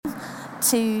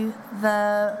to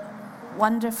the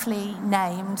wonderfully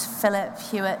named Philip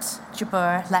Hewitt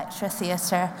Jabour Lecture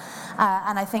Theatre.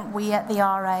 And I think we at the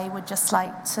RA would just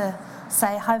like to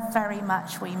say how very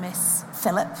much we miss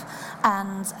Philip,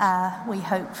 and we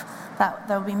hope that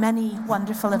there will be many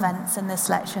wonderful events in this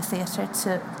lecture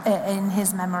theatre in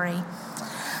his memory.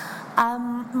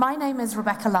 My name is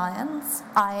Rebecca Lyons.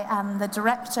 I am the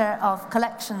Director of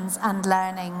Collections and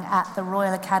Learning at the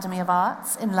Royal Academy of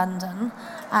Arts in London,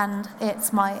 and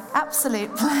it's my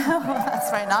absolute pleasure. That's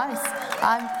very nice.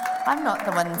 I'm not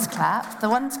the one to clap. The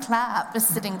one to clap is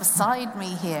sitting beside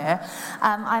me here.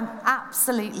 I'm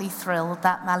absolutely thrilled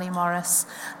that Mally Morris,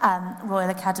 Royal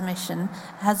Academician,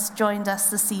 has joined us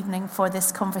this evening for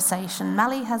this conversation.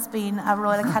 Mally has been a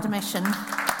Royal Academician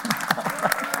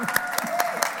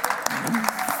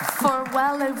for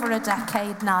well over a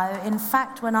decade now. In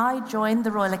fact, when I joined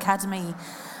the Royal Academy,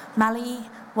 Mally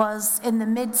was in the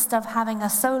midst of having a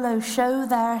solo show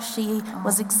there. She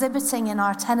was exhibiting in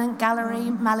our Tennant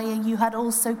Gallery. Mally, you had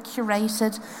also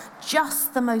curated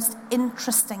just the most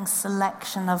interesting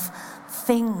selection of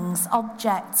things,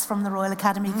 objects from the Royal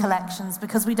Academy collections,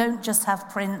 because we don't just have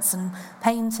prints and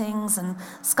paintings and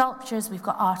sculptures, we've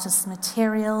got artists'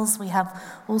 materials, we have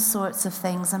all sorts of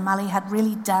things, and Mally had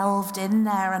really delved in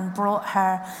there and brought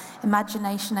her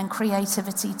imagination and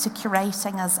creativity to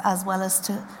curating as well as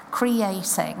to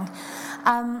creating.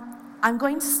 I'm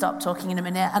going to stop talking in a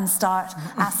minute and start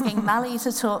asking Mally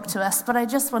to talk to us, but I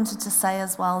just wanted to say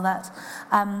as well that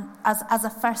as a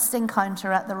first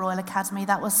encounter at the Royal Academy,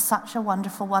 that was such a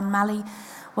wonderful one. Mally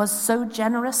was so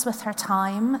generous with her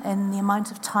time, in the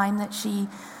amount of time that she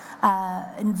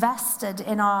invested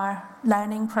in our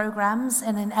learning programs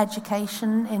and in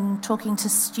education, in talking to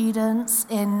students,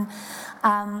 in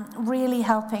really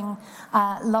helping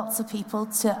lots of people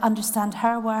to understand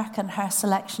her work and her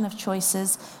selection of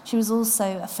choices. She was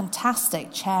also a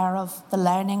fantastic chair of the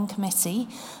Learning Committee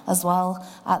as well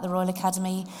at the Royal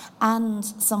Academy, and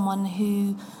someone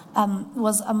who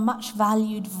was a much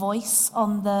valued voice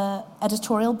on the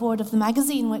editorial board of the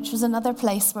magazine, which was another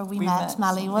place where we met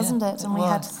Mally, wasn't it? And we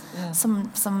had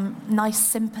some nice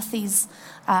sympathies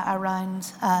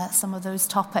around some of those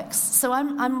topics. So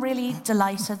I'm really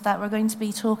delighted that we're going to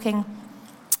be talking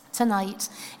tonight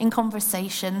in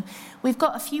conversation. We've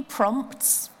got a few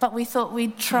prompts, but we thought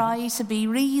we'd try to be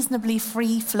reasonably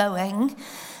free-flowing.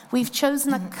 We've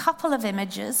chosen a couple of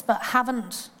images, but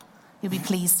haven't, you'll be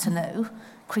pleased to know,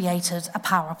 created a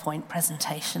PowerPoint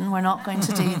presentation. We're not going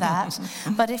to do that.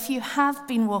 But if you have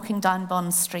been walking down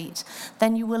Bond Street,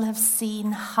 then you will have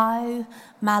seen how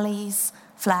Mally's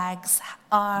flags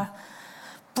are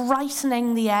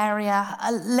brightening the area,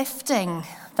 lifting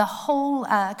the whole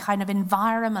kind of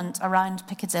environment around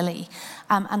Piccadilly.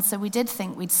 And so we did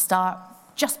think we'd start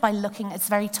just by looking. It's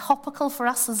very topical for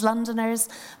us as Londoners.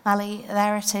 Mally,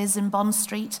 there it is in Bond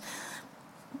Street.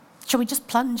 Shall we just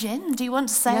plunge in? Do you want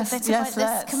to say a bit about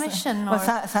this commission? Well,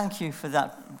 thank you for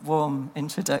that warm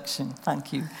introduction.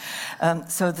 Thank you.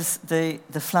 So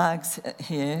the flags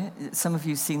here, some of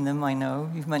you have seen them, I know.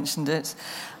 You've mentioned it.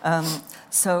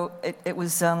 So it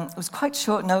was quite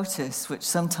short notice, which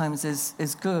sometimes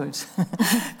is good,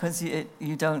 because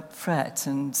you don't fret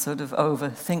and sort of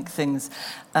overthink things.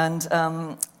 And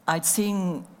I'd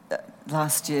seen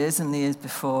last year's and the years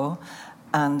before,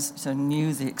 and so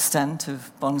knew the extent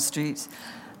of Bond Street.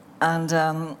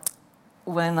 And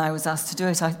when I was asked to do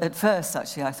it, at first,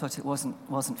 actually, I thought it wasn't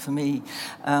for me,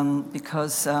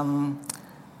 because, I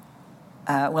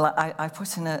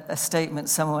put in a statement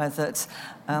somewhere that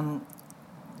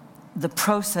the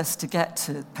process to get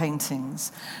to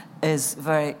paintings is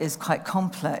quite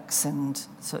complex and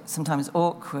sometimes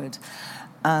awkward.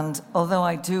 And although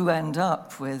I do end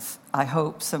up with, I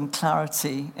hope, some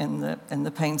clarity in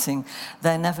the painting,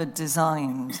 they're never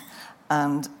designed.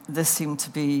 And this seemed to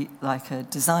be like a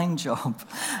design job.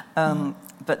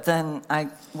 But then I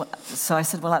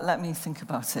said, well, let me think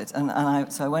about it.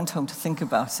 So I went home to think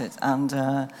about it. And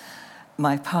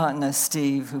my partner,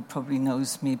 Steve, who probably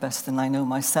knows me better than I know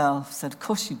myself, said, of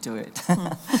course you do it.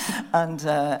 And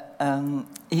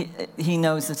he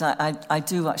knows that I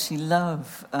do actually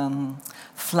love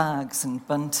flags and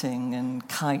bunting and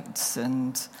kites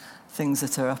and things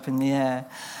that are up in the air.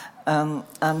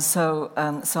 So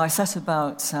I set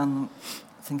about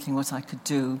thinking what I could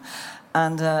do.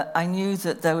 And I knew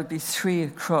that there would be 3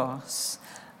 across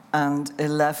and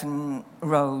 11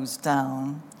 rows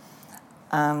down.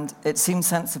 And it seemed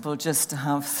sensible just to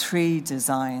have 3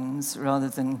 designs rather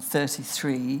than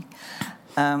 33,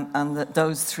 and that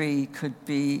those 3 could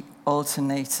be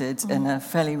alternated in a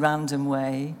fairly random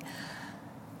way.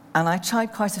 And I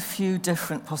tried quite a few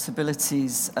different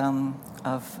possibilities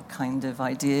kind of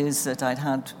ideas that I'd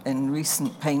had in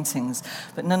recent paintings,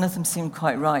 but none of them seemed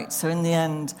quite right. So in the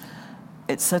end,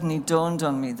 it suddenly dawned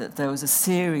on me that there was a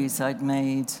series I'd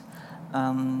made,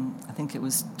 I think it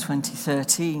was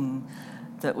 2013,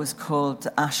 that was called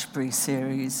the Ashbury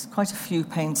series. Quite a few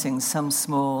paintings, some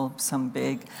small, some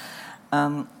big.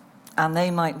 And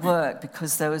they might work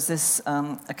because there was this,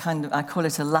 a kind of, I call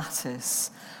it a lattice,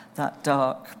 that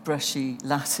dark, brushy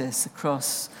lattice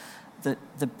across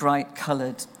the bright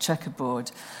coloured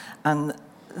checkerboard. And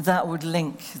that would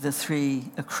link the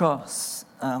three across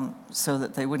so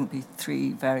that they wouldn't be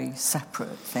three very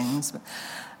separate things.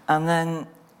 And then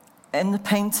in the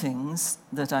paintings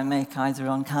that I make, either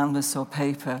on canvas or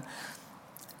paper,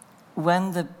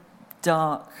 when the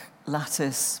dark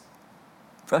lattice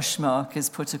brush mark is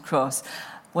put across,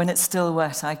 when it's still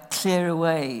wet, I clear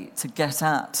away to get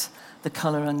at the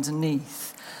colour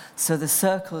underneath. So the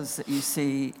circles that you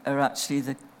see are actually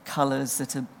the colours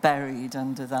that are buried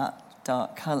under that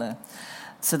dark colour.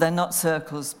 So they're not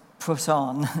circles put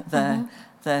on,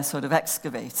 they're sort of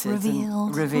excavated.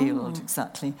 Revealed,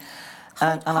 exactly.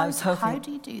 And I was hoping... How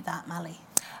do you do that, Mally?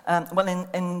 Well,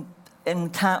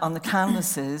 on the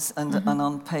canvases and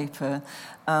on paper,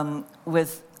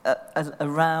 with a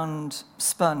round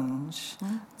sponge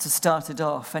to start it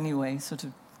off anyway, sort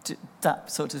of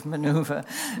that sort of manoeuvre,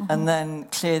 and then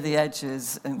clear the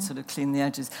edges and sort of clean the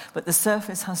edges. But the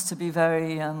surface has to be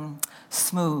very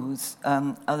smooth,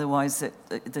 otherwise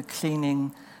the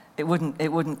cleaning... It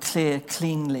wouldn't clear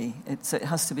cleanly. It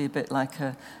has to be a bit like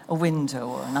a window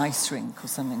or an ice rink or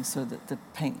something, so that the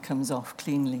paint comes off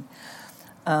cleanly.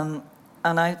 And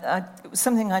it was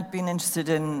something I'd been interested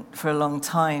in for a long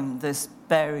time, this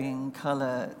burying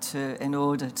colour in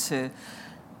order to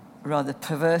rather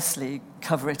perversely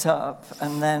cover it up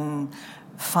and then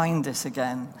find it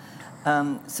again.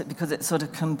 Because it sort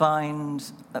of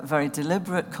combined a very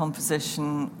deliberate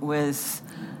composition with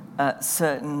a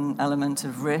certain element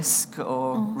of risk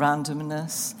or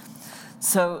randomness.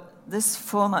 So this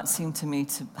format seemed to me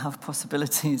to have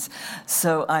possibilities.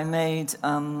 So I made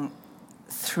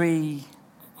 3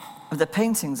 of the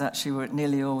paintings. Actually were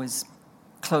nearly always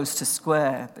close to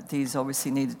square, but these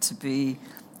obviously needed to be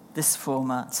this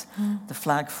format, the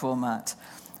flag format.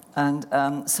 And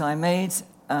so I made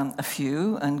a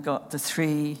few and got the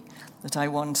 3 that I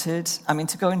wanted. I mean,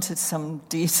 to go into some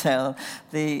detail,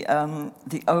 the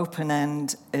open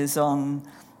end is on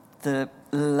the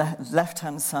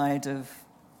left-hand side of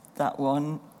that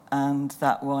one and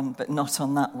that one, but not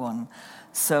on that one.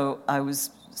 So I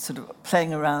was sort of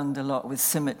playing around a lot with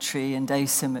symmetry and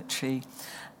asymmetry,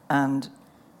 and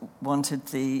wanted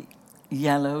the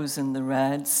yellows and the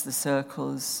reds, the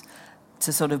circles,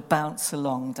 to sort of bounce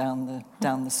along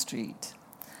down the street.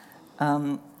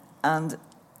 And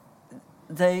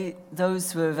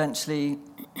those were eventually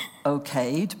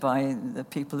okayed by the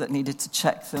people that needed to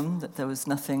check them, that there was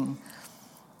nothing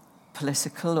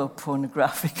political or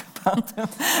pornographic about them,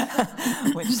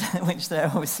 which there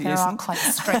obviously isn't. There are quite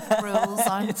strict rules,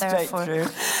 aren't there, for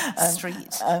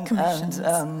street commissions?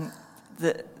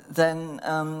 Then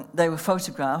they were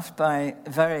photographed by,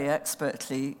 very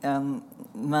expertly,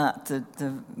 Matt,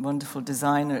 the wonderful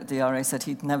designer at the RA, said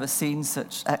he'd never seen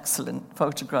such excellent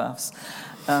photographs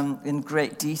in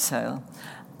great detail.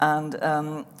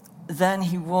 And then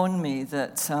he warned me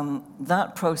that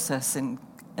that process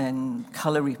in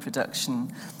colour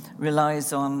reproduction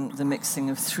relies on the mixing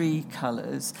of 3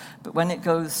 colours, but when it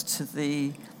goes to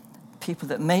the people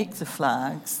that make the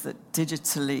flags, that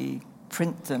digitally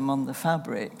print them on the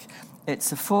fabric,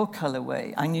 it's a 4-colour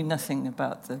way. I knew nothing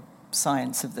about the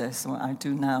science of this, what I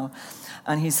do now.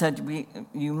 And he said,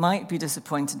 you might be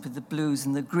disappointed with the blues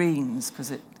and the greens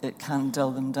because it can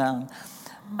dull them down.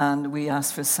 And we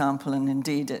asked for a sample, and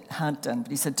indeed it had done.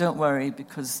 But he said, don't worry,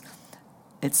 because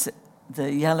it's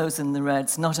the yellows and the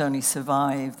reds not only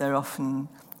survive, they're often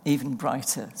even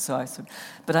brighter. So I thought,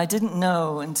 but I didn't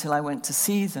know until I went to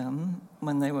see them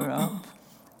when they were up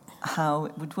how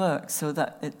it would work. So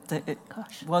that it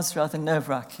was rather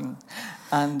nerve-wracking.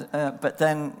 And but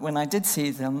then when I did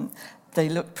see them, they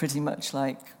looked pretty much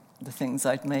like the things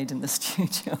I'd made in the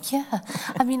studio. Yeah.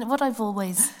 I mean, what I've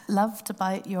always loved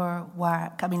about your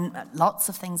work, I mean, lots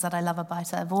of things that I love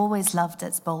about it. I've always loved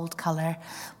its bold colour,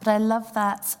 but I love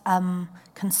that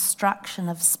construction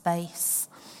of space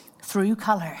through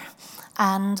colour.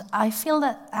 And I feel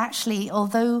that actually,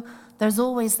 although there's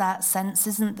always that sense,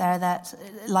 isn't there, that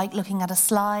like looking at a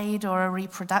slide or a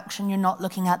reproduction, you're not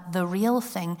looking at the real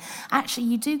thing. Actually,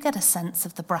 you do get a sense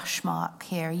of the brush mark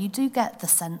here. You do get the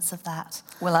sense of that.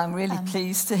 Well, I'm really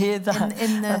pleased to hear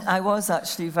that. I was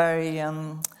actually very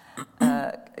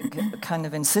kind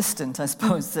of insistent, I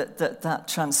suppose, that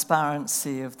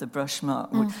transparency of the brush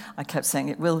mark would, I kept saying,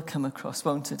 it will come across,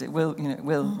 won't it? It will,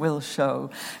 will show.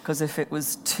 Because if it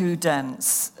was too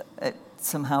dense, it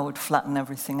somehow would flatten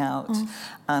everything out.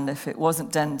 And if it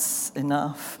wasn't dense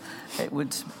enough, it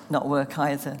would not work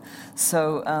either.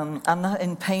 So, and that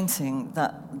in painting,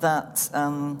 that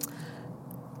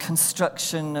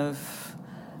construction of,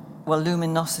 well,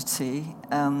 luminosity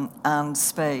and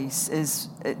space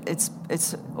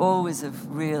it's always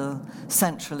of real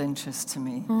central interest to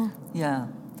me. Yeah.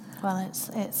 Well,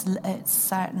 it's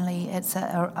certainly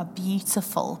a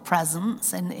beautiful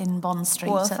presence in Bond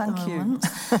Street at the moment.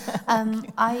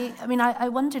 I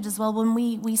wondered as well, when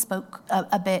we spoke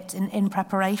a bit in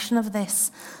preparation of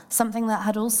this, something that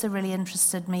had also really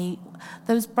interested me,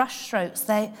 those brushstrokes,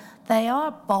 they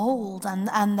are bold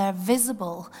and they're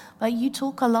visible, but you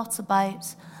talk a lot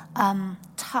about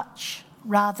touch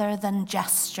rather than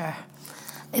gesture.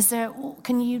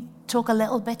 Can you talk a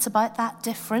little bit about that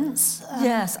difference?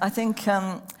 Yes, I think,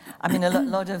 a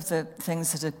lot of the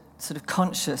things that are sort of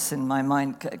conscious in my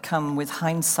mind come with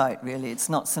hindsight, really. It's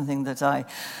not something that I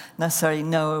necessarily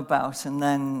know about and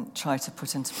then try to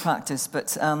put into practice.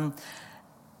 But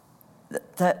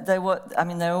there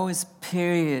are always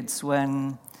periods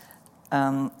when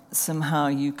somehow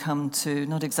you come to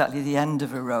not exactly the end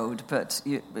of a road, but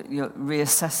you're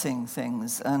reassessing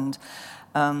things. And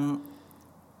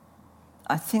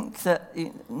I think that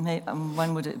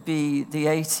when would it be? The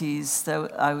 80s.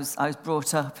 I was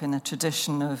brought up in a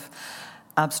tradition of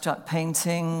abstract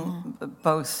painting,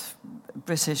 both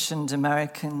British and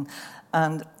American,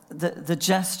 and the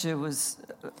gesture was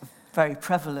very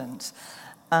prevalent.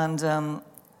 And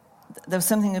there was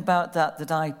something about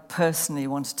that I personally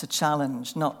wanted to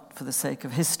challenge, not for the sake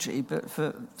of history, but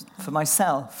for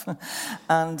myself.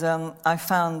 And I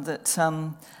found that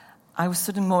I was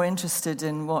sort of more interested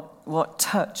in what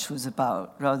touch was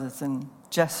about rather than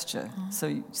gesture. So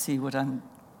you see what I'm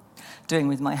doing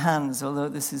with my hands, although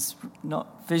this is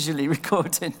not visually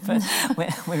recorded, but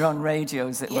we're on radio,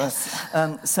 as it were.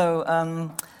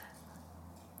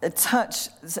 Touch,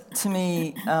 to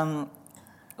me,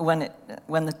 when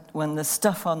the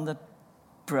stuff on the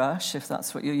brush, if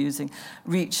that's what you're using,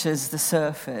 reaches the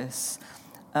surface,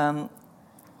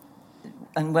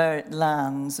 and where it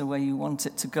lands or where you want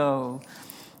it to go,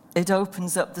 it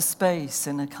opens up the space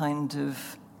in a kind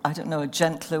of, I don't know, a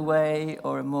gentler way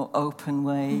or a more open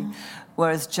way,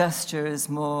 whereas gesture is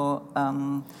more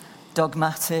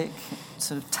dogmatic,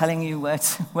 sort of telling you where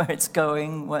it's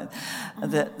going,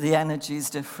 the energy is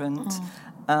different.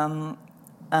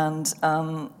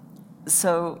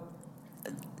 So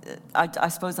I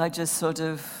suppose I just sort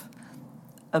of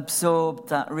absorbed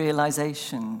that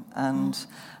realization, and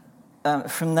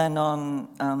from then on,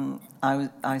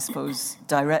 I suppose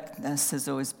directness has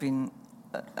always been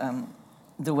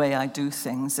the way I do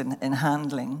things in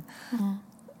handling.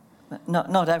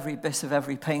 Not every bit of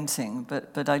every painting,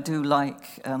 but I do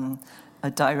like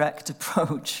a direct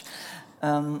approach,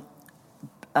 and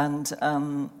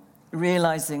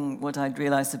realizing what I'd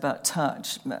realized about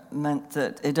touch meant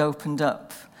that it opened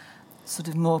up sort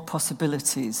of more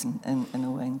possibilities in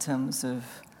a way in terms of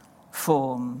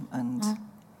form and.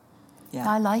 Yeah.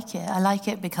 I like it. I like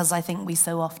it because I think we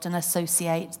so often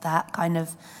associate that kind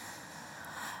of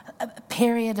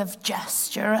period of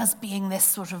gesture as being this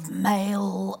sort of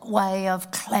male way of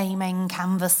claiming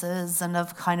canvases and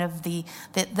of kind of the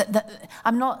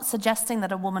I'm not suggesting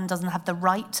that a woman doesn't have the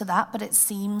right to that, but it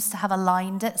seems to have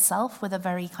aligned itself with a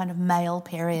very kind of male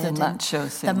period. The macho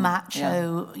thing. The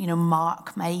macho,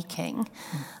 mark making.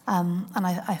 And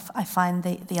I find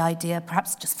the idea,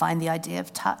 perhaps just find the idea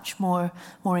of touch more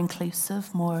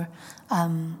inclusive, more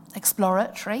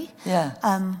exploratory,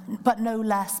 but no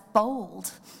less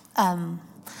bold. I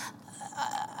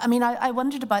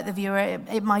wondered about the viewer.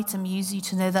 It might amuse you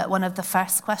to know that one of the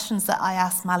first questions that I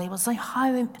asked Mali was like,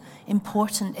 how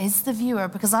important is the viewer?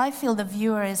 Because I feel the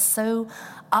viewer is so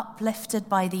uplifted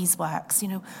by these works.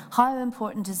 How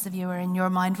important is the viewer in your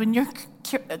mind when you're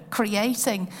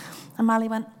creating? And Mali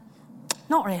went,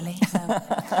 not really. No.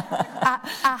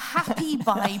 a happy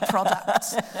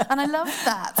byproduct. And I love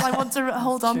that. I want to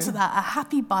hold on to that. A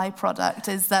happy byproduct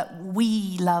is that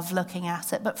we love looking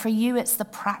at it. But for you, it's the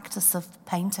practice of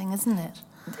painting, isn't it?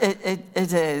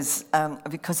 It is.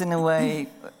 Because in a way,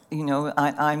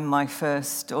 I'm my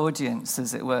first audience,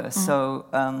 as it were. So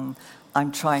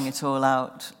I'm trying it all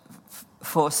out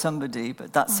for somebody,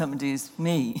 but that somebody is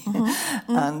me.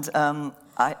 And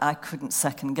I couldn't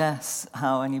second guess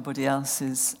how anybody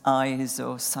else's eyes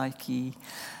or psyche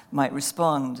might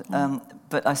respond.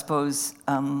 But I suppose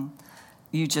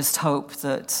you just hope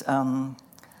that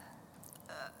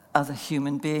other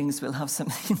human beings will have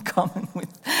something in common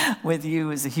with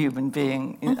you as a human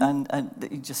being, and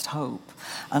that you just hope.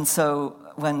 And so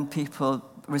when people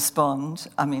respond,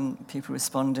 I mean, people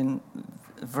respond in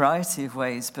a variety of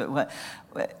ways, but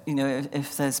you know,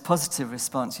 if there's positive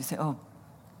response, you think, oh,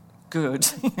 good,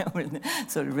 you know,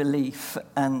 sort of relief,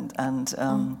 and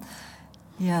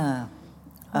yeah.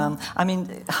 I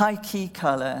mean, high key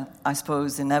color, I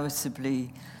suppose,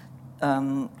 inevitably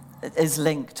is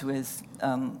linked with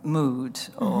mood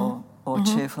or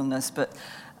cheerfulness. But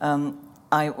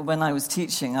when I was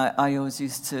teaching, I always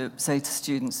used to say to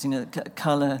students, you know,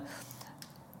 color.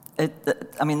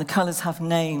 I mean, the colours have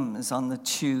names on the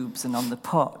tubes and on the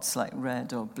pots, like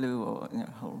red or blue, or, you know,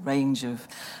 a whole range of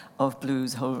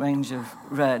blues, a whole range of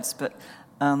reds. But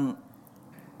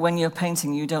when you're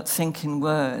painting, you don't think in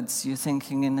words. You're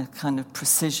thinking in a kind of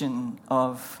precision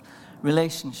of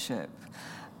relationship,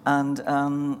 and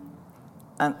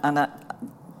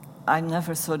I'm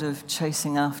never sort of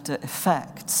chasing after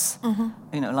effects,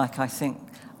 you know, like I think.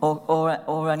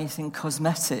 Or anything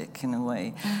cosmetic in a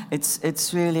way.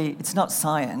 It's really, it's not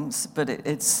science, but it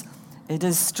is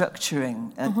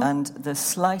structuring, and the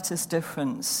slightest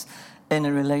difference in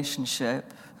a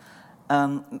relationship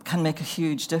can make a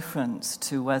huge difference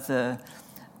to whether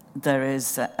there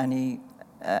is any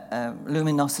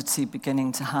luminosity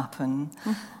beginning to happen.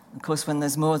 Of course, when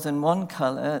there's more than one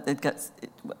colour,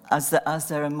 as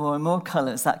there are more and more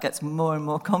colours, that gets more and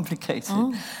more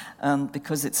complicated,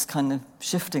 because it's kind of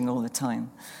shifting all the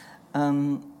time.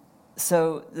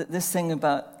 So this thing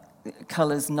about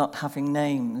colours not having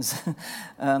names,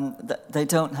 they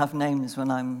don't have names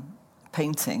when I'm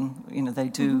painting. You know, they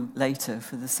do later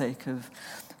for the sake of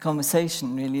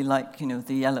conversation, really, like, you know,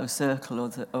 the yellow circle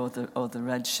or the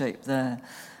red shape there.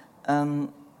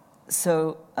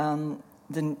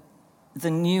 The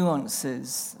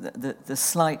nuances, the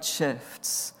slight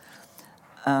shifts,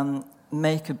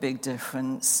 make a big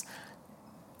difference.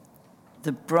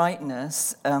 The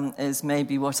brightness is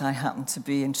maybe what I happen to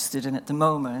be interested in at the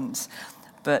moment,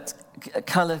 but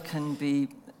colour can be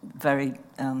very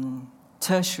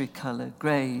tertiary colour,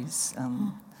 greys,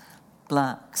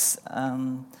 blacks.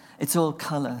 It's all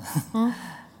colour.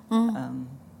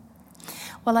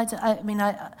 Well, I mean,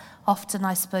 often,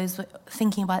 I suppose,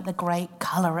 thinking about the great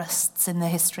colourists in the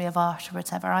history of art or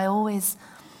whatever,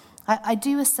 I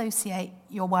do associate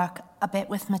your work a bit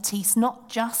with Matisse, not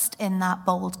just in that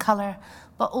bold colour,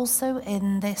 but also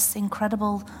in this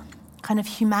incredible kind of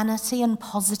humanity and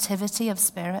positivity of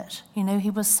spirit. You know, he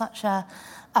was such a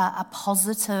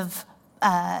positive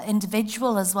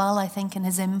individual as well, I think, in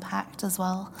his impact as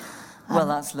well. Well,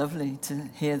 that's lovely to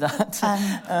hear that.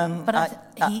 But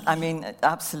I mean,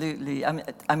 absolutely.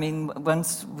 I mean,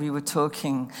 once we were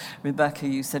talking, Rebecca,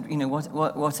 you said, you know,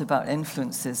 what about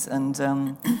influences? And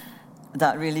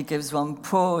that really gives one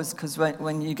pause, because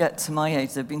when you get to my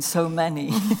age, there have been so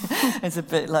many. It's a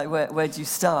bit like, where do you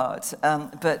start?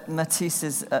 But Matisse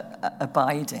is an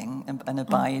abiding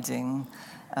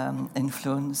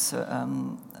influence,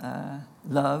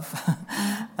 love.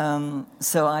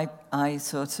 So I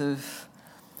sort of,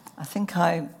 I think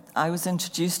I was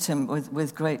introduced to him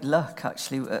with great luck,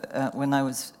 actually, when I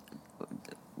was,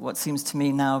 what seems to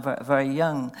me now very, very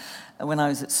young, when I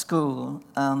was at school.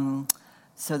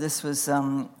 So this was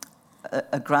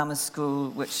a grammar school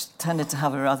which tended to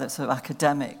have a rather sort of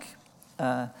academic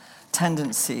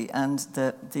tendency, and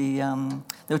there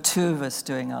were two of us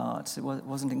doing art. It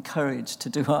wasn't encouraged to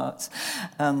do art,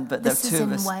 but there were two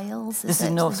of us. This is in Wales? This is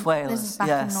North Wales. This is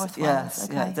back in North Wales. Yes,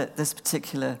 okay. yeah. This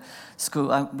particular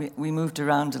school, we moved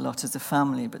around a lot as a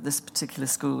family, but this particular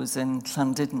school was in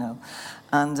Llandudno,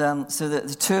 and so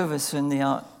the two of us were in the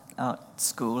art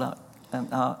school,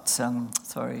 art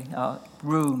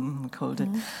room, we called it,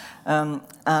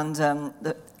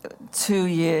 the 2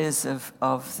 years of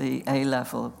the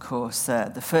A-level course there.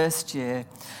 The first year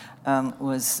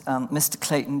was Mr.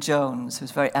 Clayton Jones, who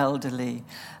was very elderly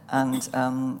and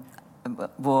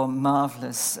wore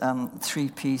marvellous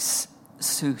three-piece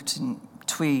suit and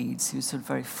tweeds. He was sort of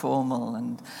very formal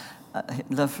and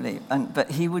lovely.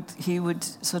 But he would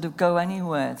sort of go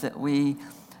anywhere that we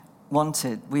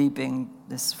wanted, we being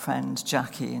this friend,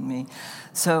 Jackie, and me.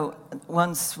 So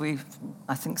once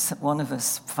I think one of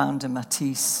us found a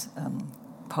Matisse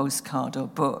postcard or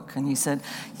book, and he said,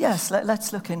 yes,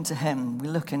 let's look into him. We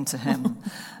look into him.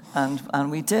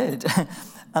 and we did.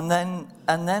 And then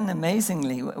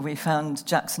amazingly, we found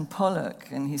Jackson Pollock,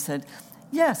 and he said,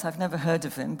 yes, I've never heard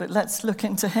of him, but let's look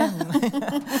into him.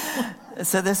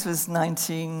 So this was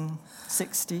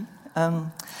 1960.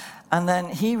 And then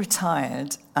he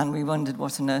retired, and we wondered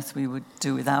what on earth we would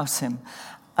do without him.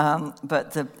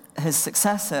 But his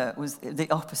successor was the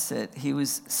opposite. He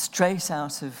was straight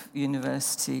out of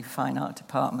university fine art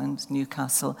department,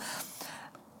 Newcastle,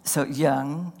 so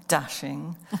young,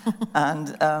 dashing,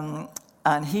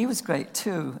 and he was great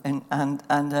too.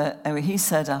 And he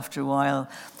said after a while,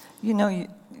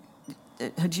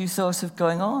 had you thought of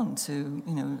going on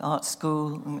to art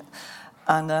school?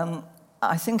 And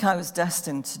I think I was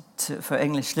destined for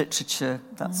English literature.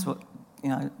 That's what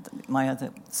my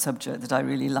other subject that I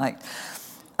really liked.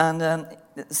 And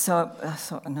so I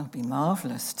thought, it'd be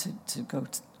marvelous to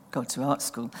go to art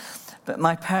school. But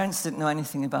my parents didn't know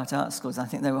anything about art schools. I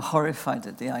think they were horrified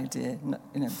at the idea,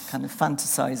 kind of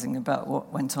fantasizing about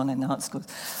what went on in art schools.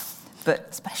 But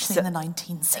especially in the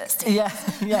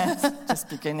 1960s. Yes, just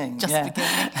beginning. beginning.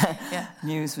 Yeah.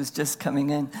 News was just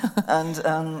coming in,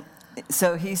 and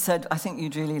so he said, "I think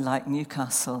you'd really like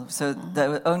Newcastle." So there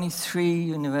were only 3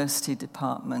 university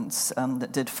departments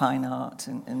that did fine art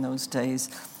in those days,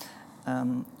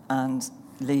 and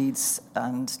Leeds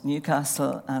and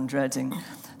Newcastle and Reading.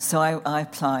 So I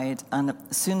applied, and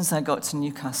as soon as I got to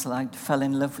Newcastle, I fell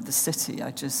in love with the city.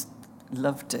 I just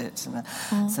loved it.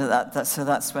 So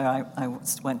that's where I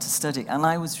went to study. And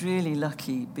I was really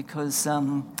lucky because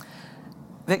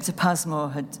Victor Passmore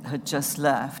had just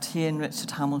left. He and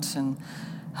Richard Hamilton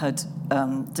had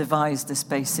devised this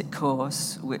basic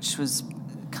course, which was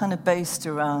kind of based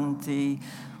around the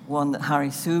one that Harry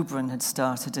Thubron had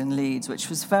started in Leeds, which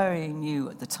was very new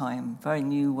at the time, very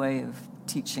new way of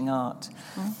teaching art.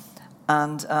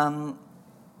 And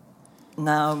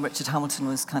now Richard Hamilton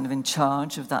was kind of in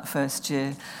charge of that first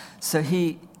year. So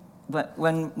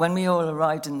when we all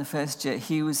arrived in the first year,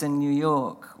 he was in New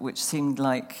York, which seemed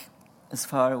like as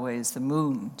far away as the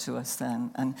moon to us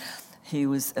then. And he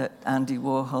was at Andy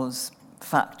Warhol's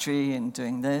factory and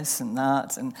doing this and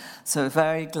that. And so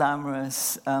very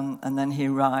glamorous. And then he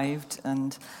arrived,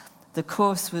 and the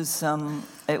course was,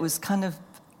 it was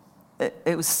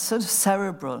sort of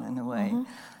cerebral in a way.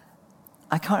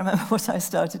 I can't remember what I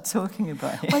started talking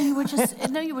about. Well, you were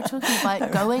talking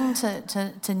about going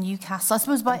to Newcastle. I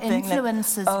suppose about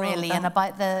influences, really, and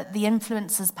about the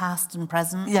influences past and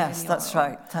present. Yes, really, that's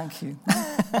right. Thank you.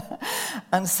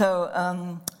 And so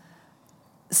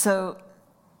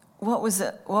what was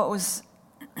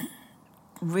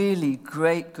really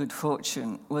great good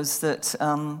fortune was that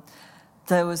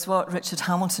there was what Richard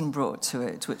Hamilton brought to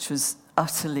it, which was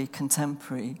utterly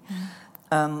contemporary.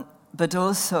 But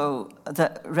also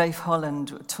that Rafe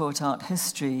Holland taught art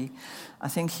history. I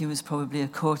think he was probably a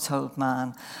court-old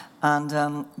man,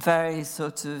 and very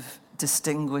sort of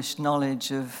distinguished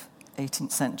knowledge of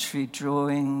 18th century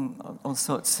drawing, all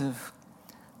sorts of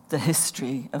the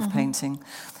history of painting.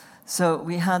 So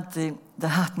we had the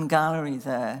Hatton Gallery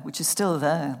there, which is still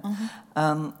there.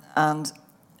 And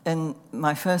in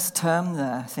my first term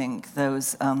there, I think, there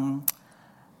was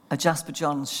a Jasper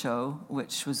Johns show,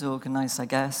 which was organised, I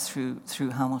guess, through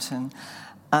Hamilton,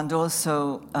 and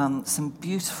also some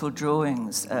beautiful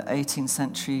drawings, 18th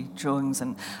century drawings,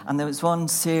 and there was one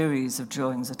series of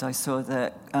drawings that I saw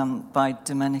there by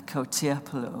Domenico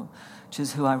Tiepolo, which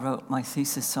is who I wrote my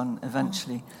thesis on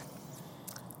eventually.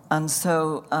 And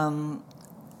so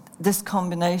this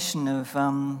combination of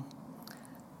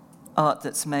art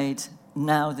that's made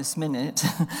now, this minute,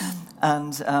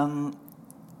 and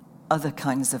other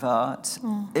kinds of art,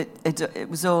 it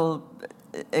was all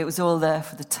there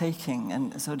for the taking,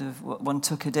 and sort of one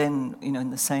took it in, in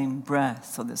the same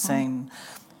breath or the same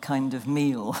kind of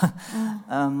meal.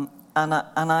 And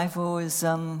I've always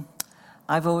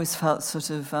felt sort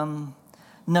of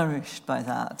nourished by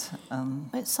that.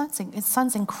 It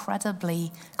sounds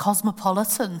incredibly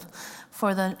cosmopolitan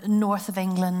for the north of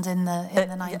England in the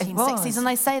 1960s, and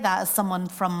I say that as someone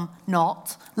from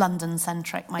not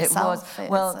London-centric myself.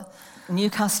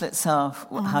 Newcastle itself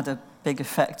had a big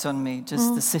effect on me,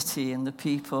 just the city and the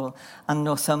people, and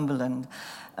Northumberland,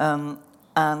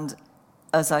 and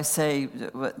as I say,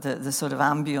 the sort of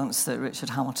ambience that Richard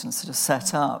Hamilton sort of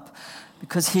set up,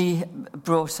 because he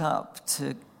brought up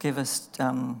to give us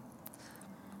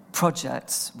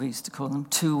projects, we used to call them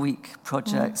 2-week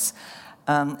projects.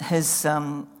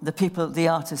 The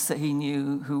artists that he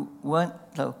knew who weren't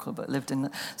local but lived in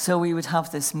so we would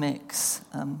have this mix.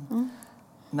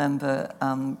 Remember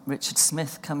Richard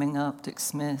Smith coming up, Dick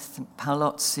Smith, and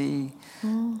Paolozzi,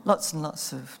 lots and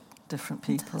lots of different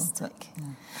people.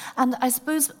 And I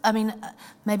suppose,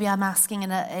 maybe I'm asking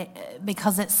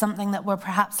because it's something that we're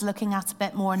perhaps looking at a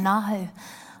bit more now.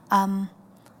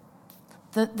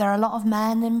 There are a lot of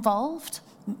men involved,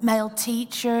 male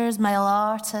teachers, male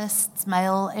artists,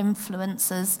 male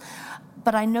influencers,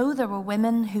 but I know there were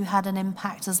women who had an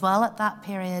impact as well at that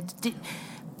period.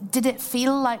 did it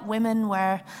feel like women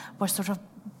were sort of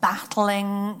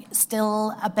battling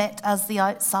still a bit as the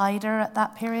outsider at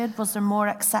that period? Was there more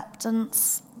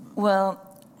acceptance? Well,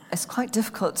 it's quite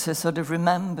difficult to sort of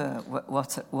remember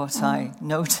what I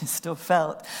noticed or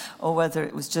felt, or whether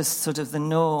it was just sort of the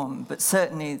norm. But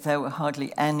certainly there were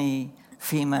hardly any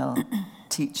female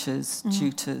teachers,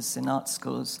 tutors in art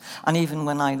schools. And even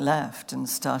when I left and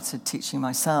started teaching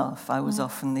myself, I was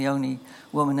often the only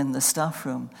woman in the staff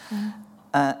room.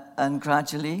 And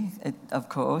gradually, of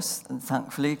course, and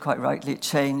thankfully, quite rightly, it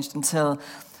changed until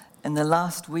in the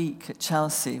last week at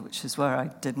Chelsea, which is where I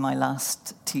did my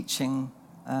last teaching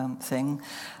thing.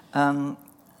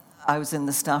 I was in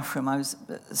the staff room. I was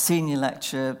a senior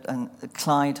lecturer, and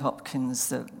Clyde Hopkins,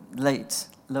 the late,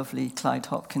 lovely Clyde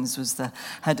Hopkins, was the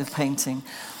head of painting.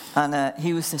 And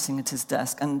he was sitting at his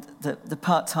desk, and the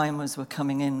part-timers were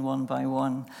coming in one by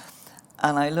one.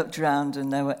 And I looked around,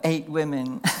 and there were 8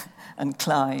 women and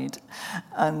Clyde.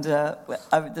 And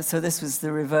so this was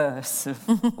the reverse of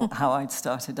how I'd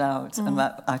started out. And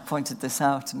I pointed this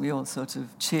out, and we all sort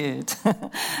of cheered.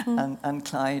 And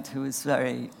Clyde, who was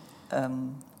very...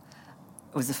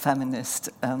 was a feminist,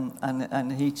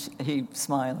 and he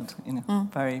smiled,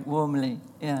 very warmly.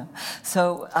 Yeah.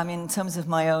 So, I mean, in terms of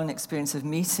my own experience of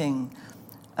meeting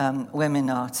women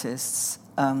artists,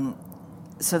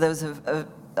 so there was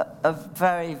a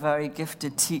very, very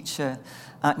gifted teacher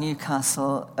at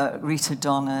Newcastle, Rita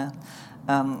Donner,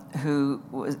 who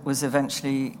was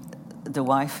eventually the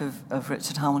wife of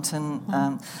Richard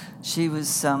Hamilton. She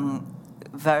was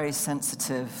very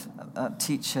sensitive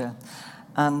teacher.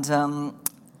 And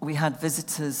we had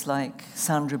visitors like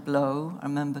Sandra Blow, I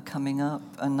remember, coming up,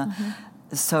 and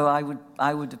so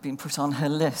I would have been put on her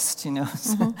list,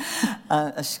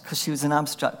 because she was an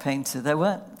abstract painter. There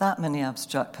weren't that many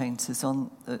abstract painters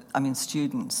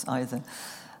students either,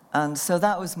 and so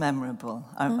that was memorable.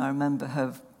 I remember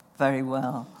her very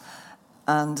well,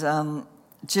 and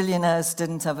Gillian Ayres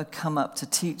didn't ever come up to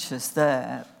teach us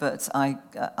there, but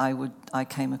I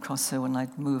came across her when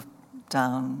I'd moved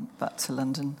down back to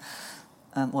London,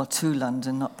 to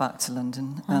London, not back to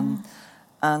London.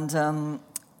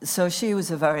 So she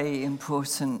was a very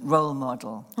important role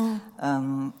model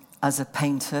as a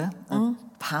painter, a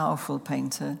powerful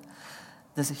painter.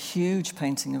 There's a huge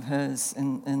painting of hers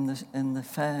in the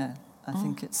fair. I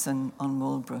think it's on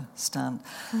Marlborough stand.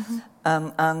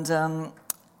 And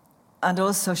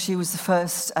also she was the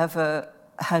first ever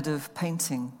head of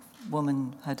painting,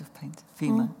 woman head of painting,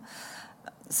 female.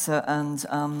 So, and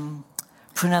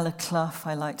Prunella Clough,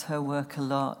 I liked her work a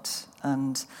lot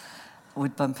and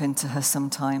would bump into her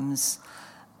sometimes.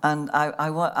 And I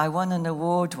won an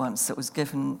award once that was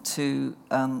given to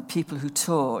people who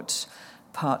taught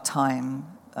part-time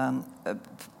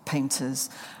painters,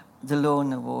 the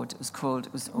Lawn Award, it was called.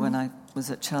 It was when I was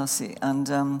at Chelsea.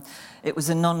 And it was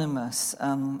anonymous.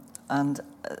 And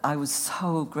I was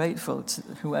so grateful to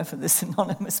whoever this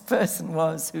anonymous person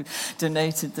was who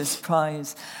donated this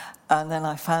prize. And then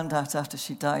I found out after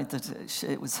she died that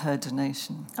it was her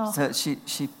donation. Oh. So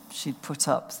she'd put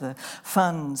up the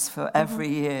funds for every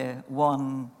year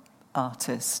one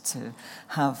artist to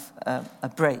have a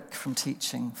break from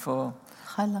teaching for...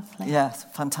 How lovely. Yes,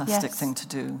 fantastic thing to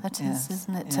do. It is,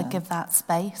 isn't it? To give that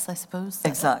space, I suppose.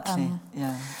 Exactly,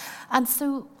 yeah. And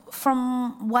so...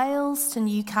 From Wales to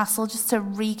Newcastle, just to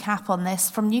recap on this,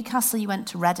 from Newcastle you went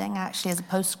to Reading, actually, as a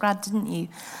postgrad, didn't you?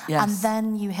 Yes. And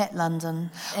then you hit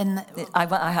London.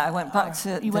 I went back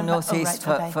to the Northeast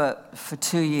for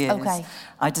 2 years. Okay.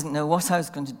 I didn't know what I was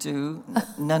going to do.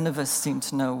 None of us seemed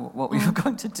to know what we were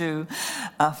going to do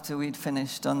after we'd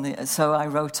finished on the... So I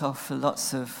wrote off for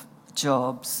lots of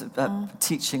jobs,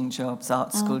 teaching jobs,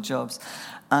 art school jobs,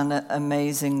 and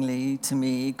amazingly, to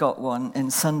me, got one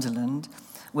in Sunderland,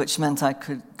 which meant I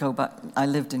could go back. I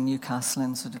lived in Newcastle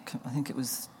and I think it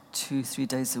was 2-3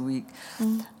 days a week.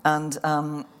 And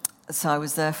so I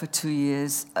was there for 2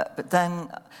 years. But then,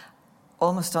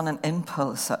 almost on an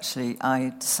impulse, actually,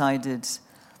 I decided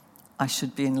I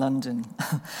should be in London.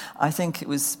 I think it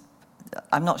was,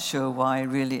 I'm not sure why,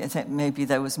 really. I think maybe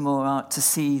there was more art to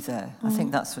see there. I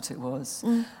think that's what it was.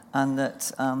 And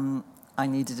that I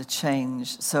needed a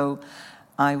change. So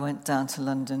I went down to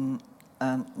London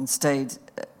and stayed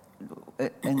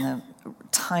in a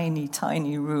tiny,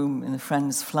 tiny room in a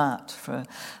friend's flat for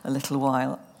a little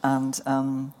while. And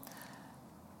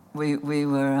we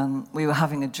were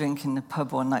having a drink in the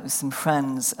pub one night with some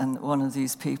friends, and one of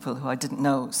these people who I didn't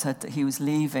know said that he was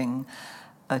leaving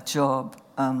a job,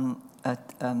 a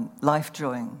life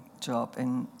drawing job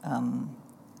in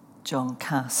John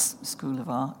Cass School of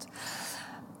Art.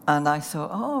 And I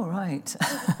thought, oh, right.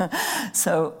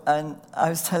 So, and I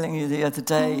was telling you the other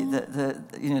day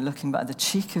that, you know, looking back, the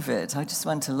cheek of it, I just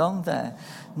went along there,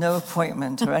 no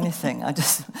appointment or anything. It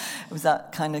was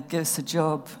that kind of give us a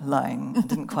job line. I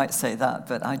didn't quite say that,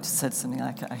 but I just said something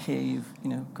like, I hear you've,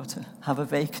 you know, got to have a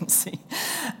vacancy.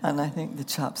 And I think the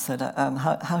chap said,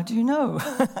 how do you know?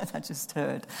 I just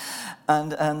heard.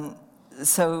 And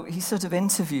so he sort of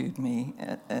interviewed me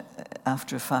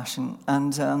after a fashion,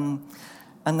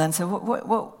 and then said,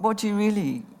 what do you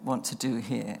really want to do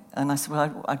here? And I said,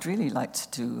 well, I'd really like to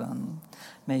do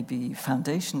maybe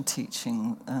foundation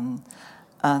teaching.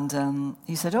 And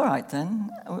he said, all right then,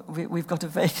 we've got a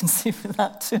vacancy for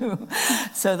that too.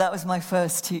 So that was my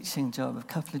first teaching job, a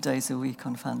couple of days a week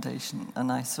on foundation.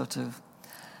 And I sort of,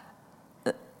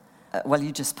 well,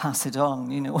 you just pass it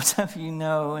on, you know, whatever you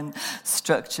know, and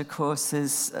structure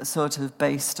courses sort of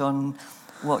based on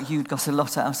what you'd got a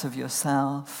lot out of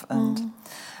yourself.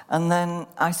 And then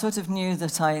I sort of knew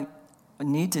that I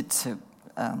needed to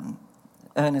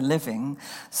earn a living.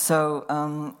 So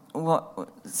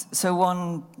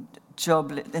one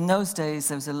job, in those days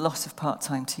there was a lot of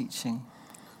part-time teaching.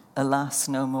 Alas,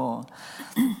 no more.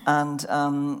 And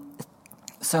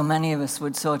so many of us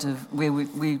would sort of,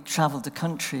 we travelled the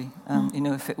country. You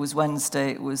know, if it was Wednesday,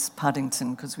 it was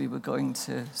Paddington because we were going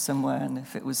to somewhere, and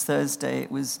if it was Thursday, it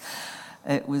was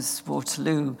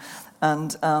Waterloo,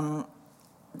 and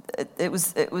it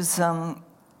was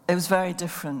very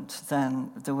different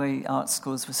than the way art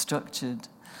schools were structured.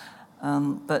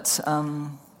 But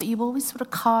you always sort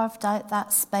of carved out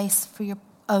that space for your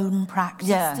own practice,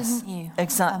 didn't you?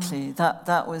 Exactly.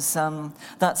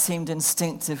 That seemed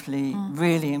instinctively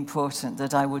really important,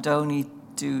 that I would only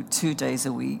do 2 days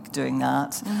a week doing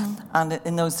that. And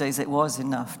in those days it was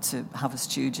enough to have a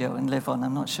studio and live on.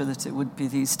 I'm not sure that it would be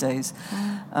these days.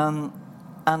 And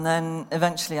then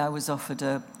eventually I was offered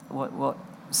what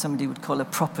somebody would call a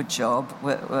proper job,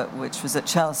 which was at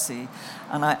Chelsea,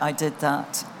 and I did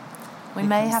that. We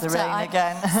may have the to rain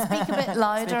again. Speak a bit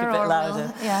louder. Speak a bit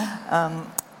louder.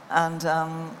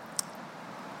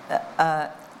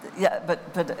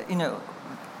 But you know,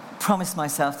 promised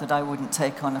myself that I wouldn't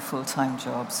take on a full-time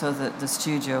job, so that the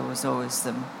studio was always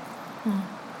the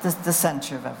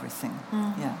centre of everything.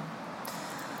 Yeah.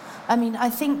 I mean, I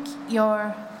think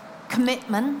your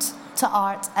commitment to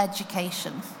art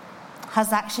education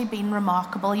has actually been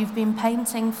remarkable. You've been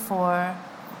painting for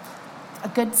a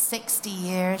good 60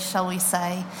 years, shall we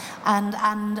say, and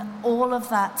all of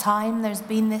that time there's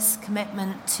been this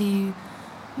commitment to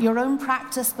your own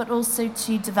practice, but also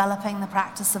to developing the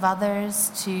practice of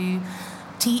others, to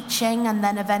teaching, and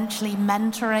then eventually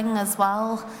mentoring as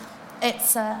well.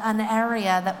 It's an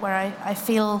area that where I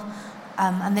feel,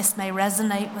 and this may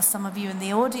resonate with some of you in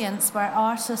the audience, where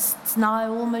artists now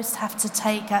almost have to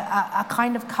take a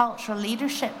kind of cultural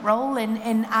leadership role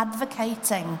in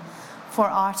advocating for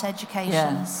art education.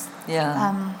 Yes,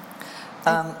 yeah.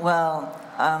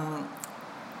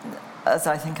 As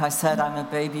I think I said, I'm a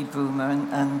baby boomer,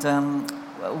 and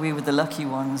we were the lucky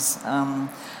ones.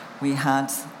 We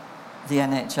had the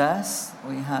NHS,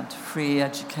 we had free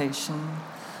education,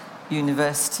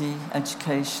 university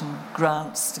education,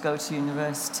 grants to go to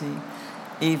university,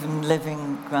 even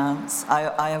living grants.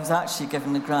 I was actually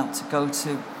given a grant to go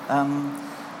to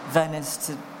Venice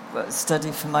to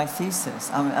study for my thesis.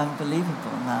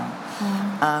 Unbelievable now.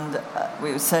 And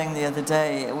we were saying the other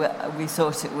day, we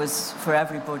thought it was for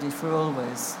everybody, for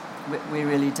always. We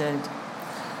really did.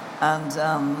 And,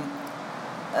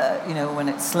 you know, when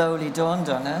it slowly dawned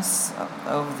on us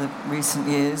over the recent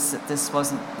years that this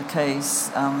wasn't the case,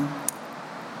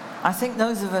 I think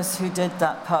those of us who did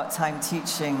that part-time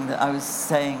teaching that I was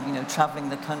saying, you know, travelling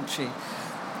the country,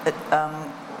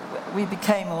 we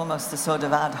became almost a sort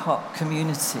of ad hoc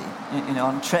community, you know,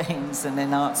 on trains and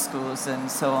in art schools and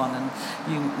so on, and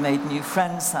you made new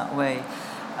friends that way.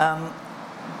 And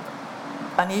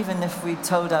even if we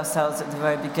told ourselves at the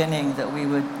very beginning that we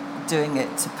were doing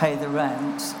it to pay the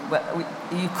rent,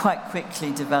 you quite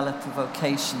quickly develop a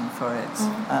vocation for it.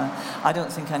 I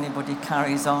don't think anybody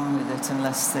carries on with it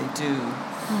unless they do.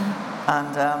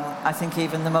 And I think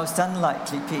even the most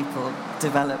unlikely people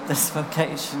develop this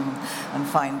vocation and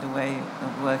find a way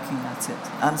of working at it.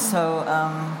 And so...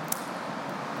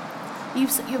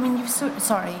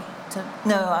 sorry to...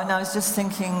 No, and I was just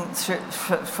thinking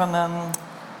from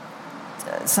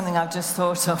something I've just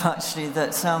thought of, actually,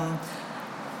 that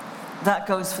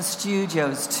goes for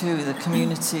studios too, the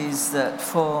communities that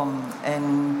form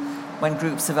when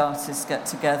groups of artists get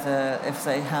together. If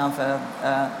they have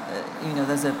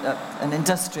there's an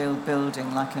industrial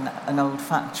building like an old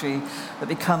factory that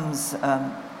becomes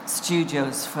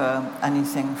studios for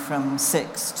anything from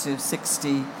 6 to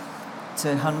 60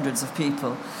 to hundreds of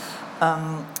people.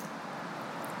 I'm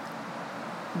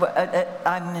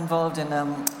involved in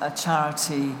a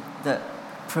charity that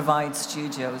provides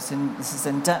studios. This is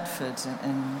in Deptford,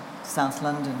 in South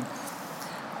London.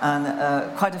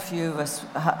 And quite a few of us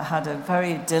had a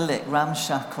very idyllic,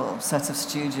 ramshackle set of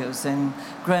studios in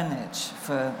Greenwich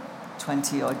for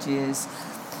 20-odd years.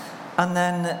 And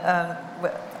then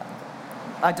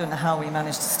I don't know how we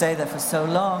managed to stay there for so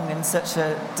long in such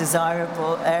a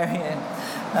desirable area.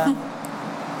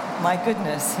 My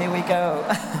goodness, here we go.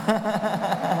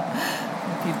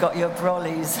 You've got your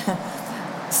brollies.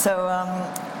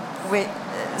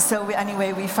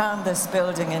 Anyway, we found this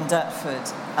building in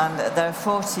Deptford, and there are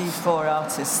 44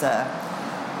 artists there.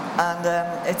 And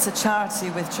it's a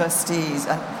charity with trustees.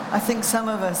 And I think some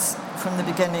of us, from the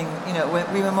beginning,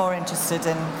 we were more interested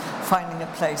in finding a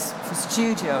place for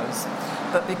studios.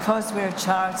 But because we're a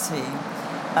charity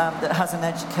that has an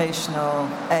educational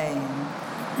aim,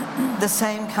 the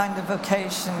same kind of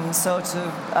vocation sort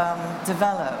of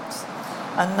developed.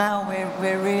 And now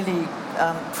we're really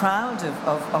proud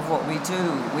of what we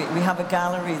do. We have a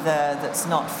gallery there that's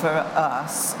not for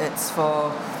us, it's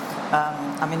for,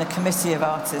 a committee of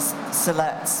artists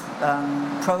selects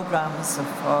programs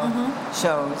for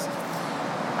shows.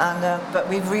 And, but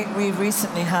we've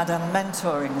recently had a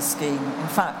mentoring scheme. In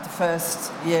fact, the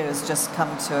first year has just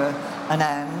come to an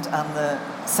end, and the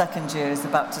second year is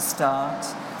about to start.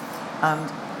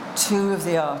 And 2 of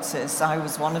the artists, I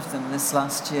was one of them this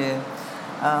last year,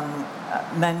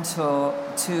 mentor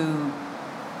 2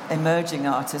 emerging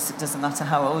artists. It doesn't matter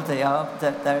how old they are.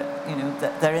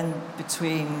 They're in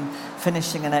between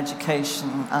finishing an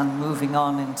education and moving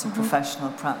on into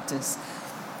professional practice.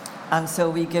 And so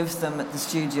we give them at the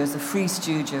studios a free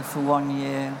studio for 1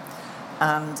 year,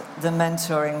 and the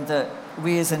mentoring that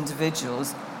we as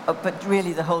individuals, but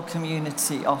really the whole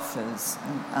community offers.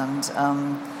 And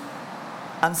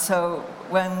so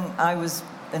when I was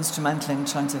instrumental in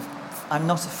trying to, I'm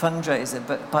not a fundraiser,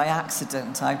 but by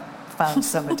accident I found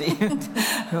somebody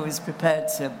who was prepared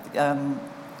to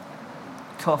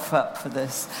cough up for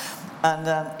this.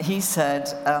 And he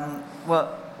said,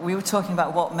 we were talking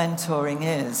about what mentoring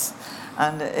is,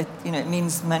 and it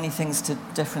means many things to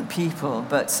different people.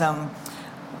 But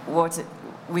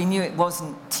we knew it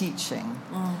wasn't teaching,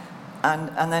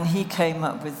 and then he came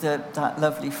up with that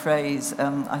lovely phrase.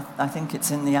 I think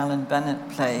it's in the Alan Bennett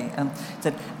play.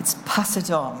 That it's pass it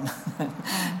on.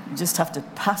 You just have to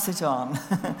pass it on.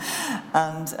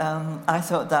 And I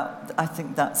think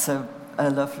that's a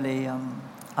lovely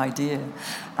idea,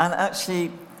 and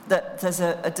actually. There's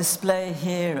a display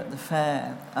here at the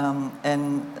fair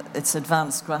in its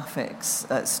advanced graphics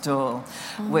stall,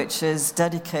 which is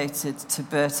dedicated to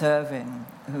Bert Irving,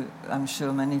 who I'm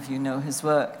sure many of you know his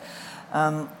work.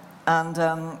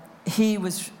 He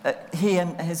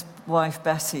and his wife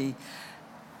Betty,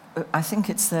 I think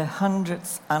it's their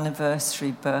 100th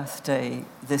anniversary birthday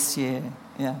this year.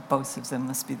 Yeah, both of them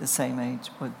must be the same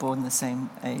age, were born the same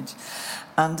age.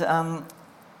 And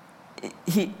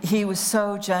he was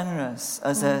so generous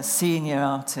as a senior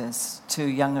artist to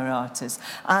younger artists,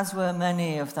 as were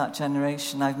many of that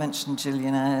generation. I've mentioned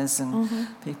Gillian Ayres and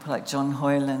people like John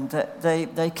Hoyland.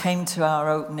 They came to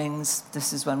our openings.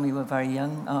 This is when we were very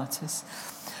young artists,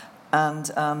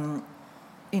 and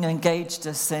engaged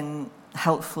us in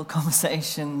helpful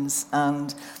conversations.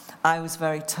 And I was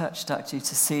very touched actually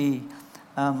to see.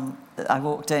 I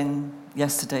walked in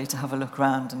yesterday to have a look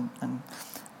around, and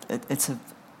it's a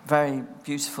very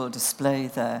beautiful display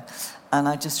there, and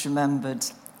I just remembered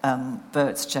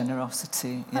Bert's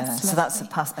generosity. So that's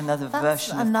another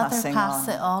version of passing pass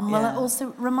it on. Will it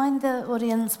also remind the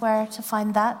audience where to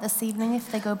find that this evening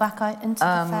if they go back out into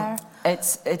the fair?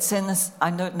 It's in this. I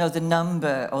don't know the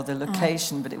number or the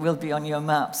location, but it will be on your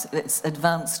maps. It's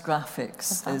Advanced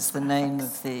Graphics is the name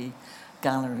of the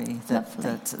gallery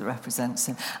that represents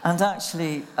him. And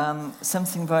actually,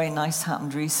 something very nice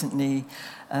happened recently.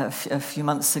 A few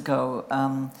months ago,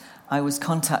 I was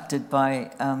contacted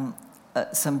by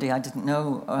somebody I didn't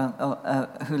know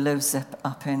who lives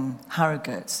up in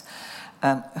Harrogate.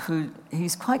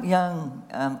 He's quite young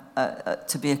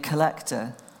to be a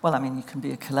collector. Well, I mean, you can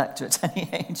be a collector at any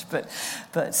age, but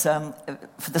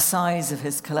for the size of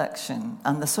his collection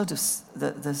and the sort of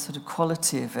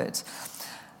quality of it.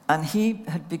 And he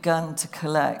had begun to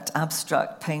collect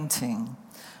abstract painting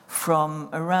from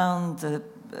around the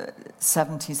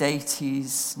 70s,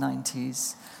 80s,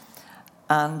 90s.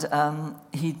 And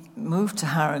he moved to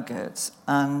Harrogate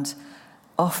and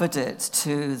offered it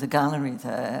to the gallery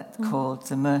there called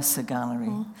the Mercer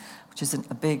Gallery, which is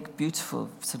a big, beautiful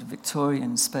sort of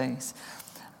Victorian space.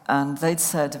 And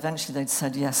eventually they'd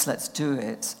said, yes, let's do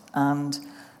it. And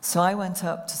so I went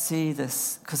up to see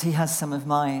this, because he has some of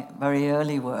my very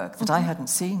early work that I hadn't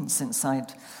seen since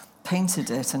I'd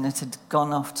painted it, and it had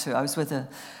gone off to, I was with a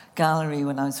gallery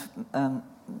when I was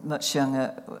much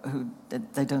younger,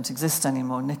 they don't exist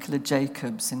anymore, Nicola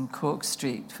Jacobs in Cork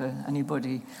Street, for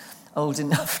anybody old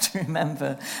enough to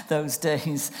remember those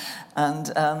days. And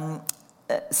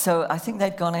so I think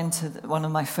they'd gone into one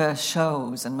of my first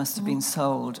shows and must have been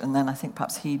sold, and then I think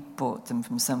perhaps he'd bought them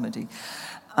from somebody.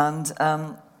 And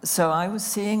so I was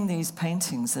seeing these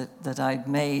paintings that I'd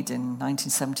made in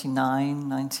 1979,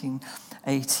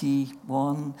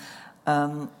 1981,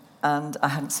 and I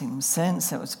hadn't seen them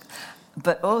since.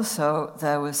 But also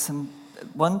there was some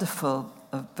wonderful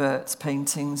of Bert's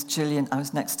paintings. I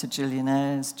was next to Gillian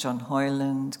Ayres, John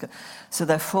Hoyland. So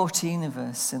there are 14 of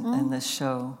us in this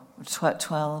show,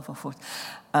 12 or 14.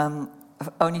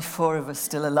 Only 4 of us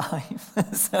still alive.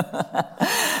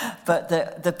 But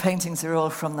the paintings are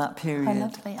all from that period. Quite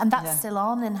lovely. And that's still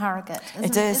on in Harrogate,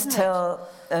 isn't it? Till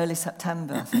early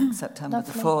September, I think, September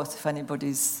the 4th, if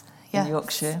anybody's in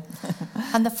Yorkshire.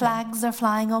 And the flags are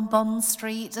flying on Bond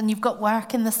Street, and you've got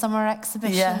work in the summer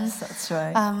exhibition. Yes, that's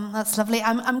right. That's lovely.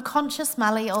 I'm conscious,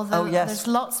 Mally, although there's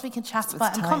lots we can chat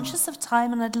about. I'm conscious of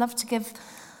time, and I'd love to give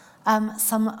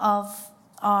some of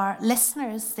our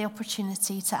listeners the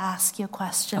opportunity to ask you a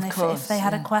question. If they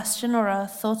had a question or a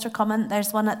thought or comment.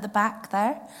 There's one at the back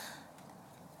there.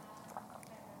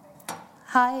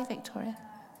 Hi, Victoria.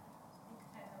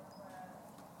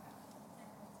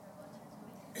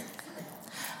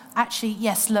 Actually,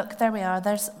 yes, look, there we are.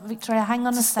 There's Victoria, hang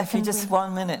on a second. If you just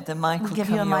 1 minute, the mic will give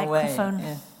come you a your microphone.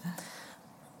 Way.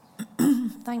 Yeah.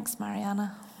 Thanks,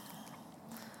 Mariana.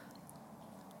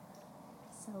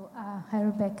 So, hi,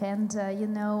 Rebecca, and you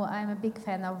know, I'm a big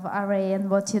fan of RA and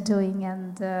what you're doing,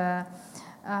 and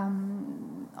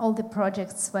all the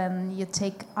projects when you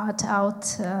take art out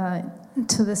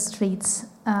to the streets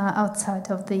outside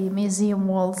of the museum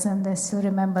walls, and I still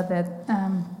remember that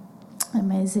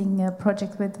amazing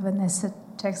project with Vanessa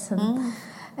Jackson.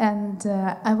 And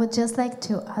I would just like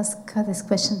to ask this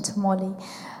question to Molly.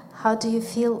 How do you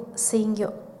feel seeing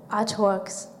your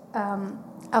artworks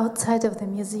outside of the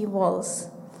museum walls?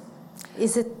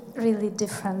 Is it really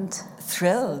different?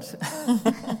 Thrilled.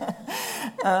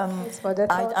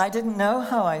 I didn't know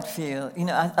how I'd feel. You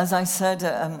know, as I said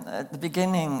at the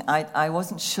beginning, I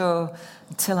wasn't sure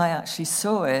until I actually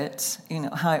saw it, you know,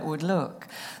 how it would look.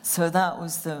 So that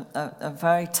was a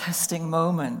very testing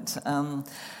moment.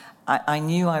 I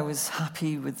knew I was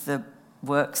happy with the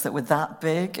works that were that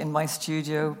big in my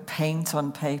studio, paint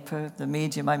on paper, the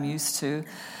medium I'm used to.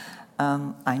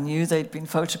 I knew they'd been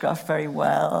photographed very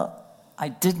well. I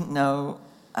didn't know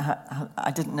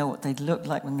what they'd look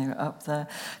like when they were up there,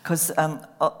 because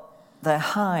they're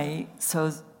high.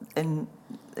 So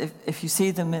if you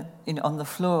see them on the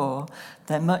floor,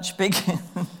 they're much bigger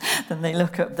than they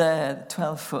look up there,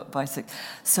 12 foot by 6.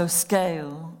 So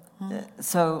scale.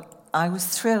 So I was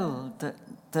thrilled that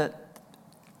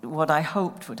what I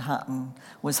hoped would happen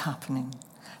was happening,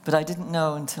 but I didn't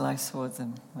know until I saw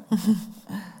them.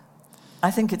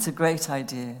 I think it's a great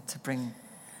idea to bring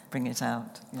it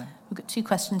out. Yeah. We've got 2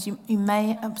 questions. You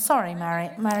may... I'm sorry,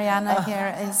 Mariana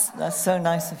here is... That's so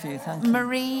nice of you, thank you.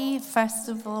 Marie, first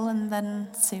of all, and then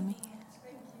Sumi.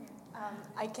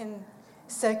 I can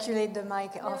circulate the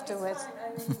mic afterwards.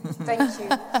 Thank you.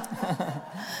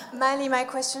 Mali, my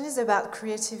question is about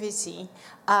creativity.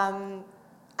 And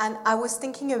I was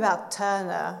thinking about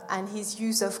Turner and his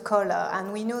use of color,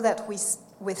 and we know that with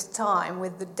time,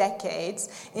 with the decades,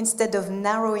 instead of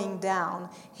narrowing down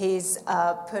his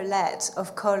palette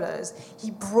of colors, he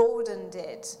broadened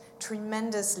it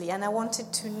tremendously. And I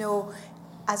wanted to know,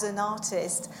 as an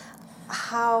artist,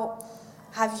 how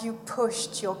have you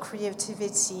pushed your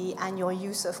creativity and your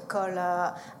use of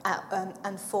color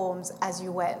and forms as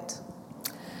you went?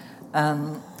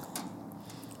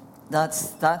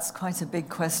 That's quite a big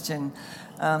question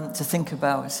to think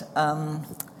about.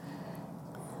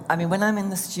 I mean, when I'm in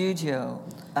the studio,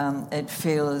 it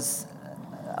feels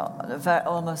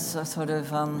almost a sort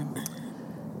of,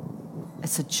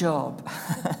 it's a job,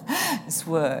 it's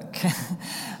work.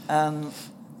 And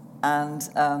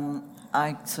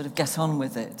I sort of get on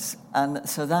with it. And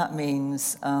so that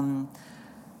means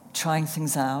trying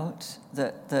things out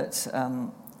that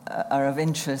are of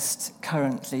interest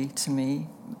currently to me,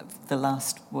 the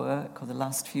last work or the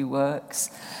last few works.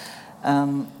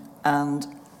 And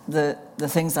the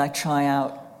things I try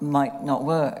out might not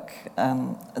work.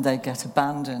 They get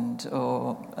abandoned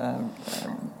or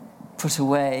put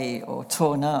away or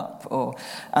torn up,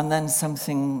 and then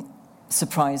something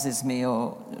surprises me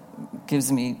or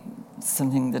gives me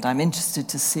something that I'm interested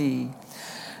to see.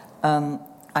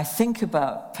 I think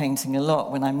about painting a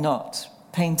lot when I'm not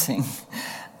painting,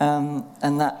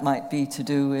 and that might be to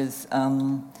do with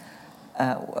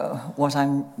what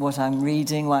I'm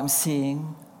reading, what I'm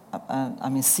seeing.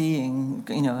 Seeing,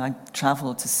 I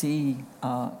travel to see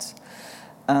art,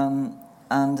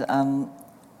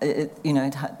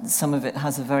 some of it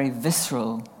has a very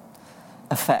visceral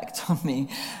effect on me.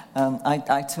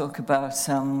 I talk about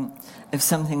if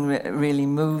something really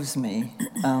moves me,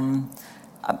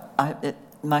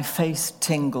 my face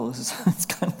tingles. It's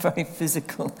kind of very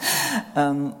physical.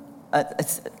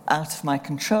 It's out of my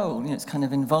control. It's kind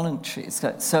of involuntary.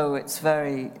 So it's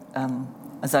very,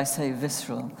 as I say,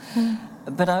 visceral. Mm.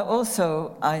 But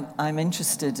I'm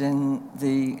interested in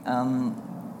the,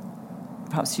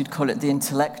 perhaps you'd call it the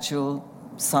intellectual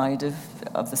side of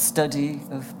the study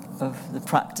of the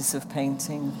practice of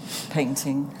painting.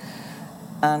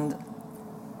 And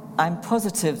I'm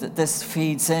positive that this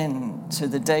feeds in to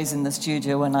the days in the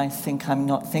studio when I think I'm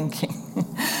not thinking,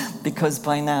 because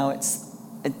by now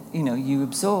you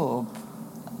absorb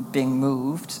being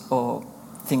moved or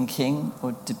thinking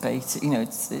or debating.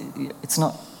 It's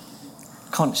not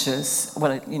conscious.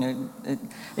 Well,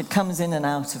 it comes in and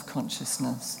out of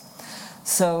consciousness.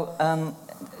 So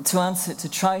to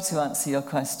try to answer your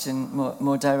question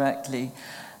more directly,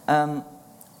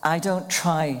 I don't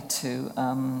try to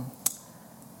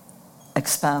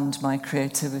expand my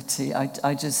creativity.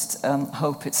 I just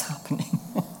hope it's happening.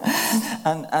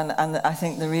 and I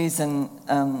think the reason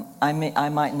I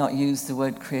might not use the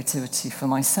word creativity for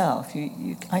myself.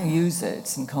 I use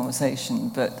it in conversation,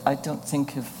 but I don't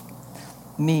think of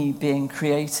me being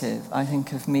creative. I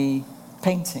think of me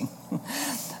painting.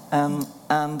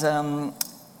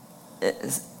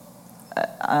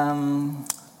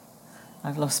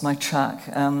 I've lost my track.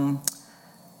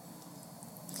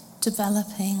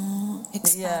 Developing,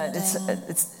 expanding. Yeah,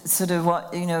 it's sort of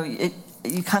what,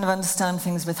 you kind of understand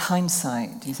things with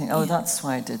hindsight. You think, that's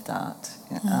why I did that.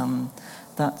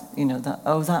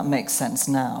 That makes sense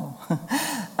now.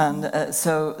 And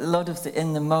so a lot of the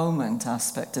in the moment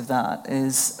aspect of that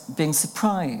is being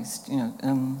surprised,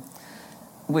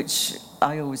 which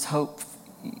I always hope,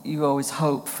 you always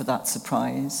hope for that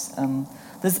surprise.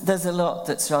 There's a lot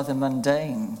that's rather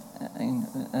mundane in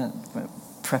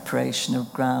preparation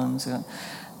of grounds,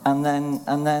 and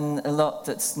then a lot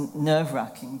that's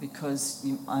nerve-wracking, because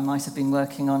I might have been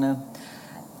working on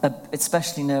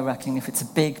especially nerve-wracking if it's a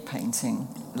big painting,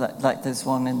 like there's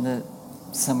one in the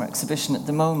summer exhibition at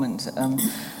the moment,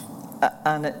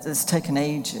 and it's taken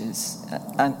ages,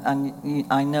 and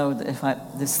I know that if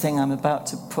this thing I'm about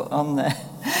to put on there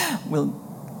will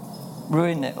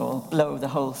ruin it or blow the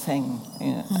whole thing.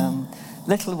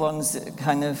 Little ones,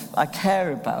 kind of, I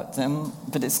care about them,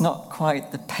 but it's not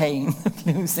quite the pain of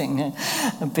losing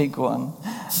a big one.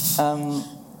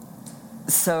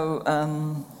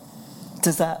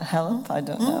 Does that help? I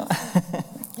don't know.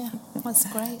 Yeah,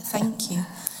 that's great. Thank you.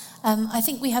 I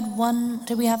think we had one.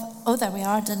 Do we have? Oh, there we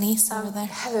are, Denise over there.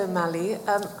 Hello, Mali.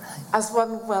 As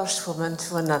one Welsh woman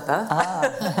to another,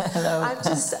 hello. I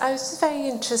was just very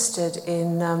interested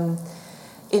in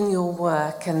your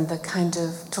work and the kind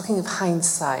of talking of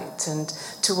hindsight and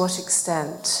to what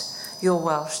extent your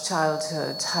Welsh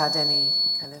childhood had any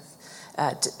kind of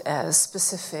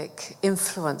specific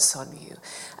influence on you.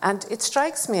 And it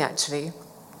strikes me actually,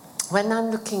 when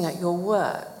I'm looking at your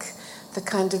work, the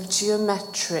kind of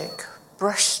geometric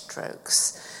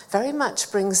brushstrokes very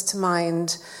much brings to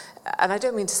mind, and I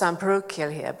don't mean to sound parochial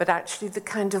here, but actually the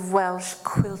kind of Welsh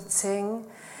quilting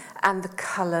and the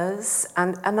colours,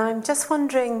 and I'm just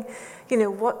wondering,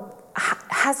 what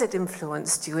has it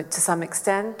influenced you to some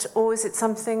extent, or is it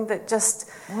something that just?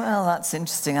 Well, that's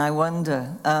interesting. I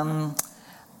wonder.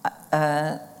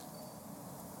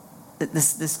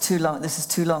 This is too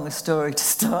long a story to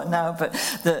start now, but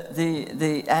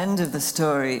the end of the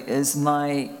story is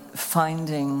my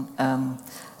finding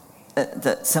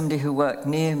that somebody who worked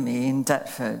near me in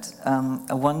Deptford,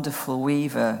 a wonderful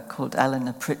weaver called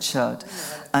Eleanor Pritchard,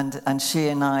 and she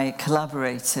and I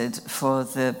collaborated for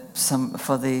the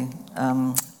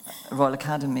Royal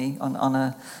Academy on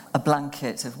a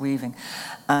blanket of weaving,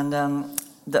 and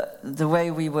the way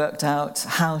we worked out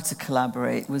how to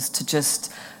collaborate was to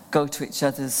just go to each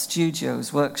other's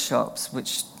studios, workshops,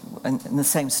 which in the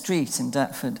same street in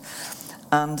Deptford,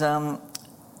 and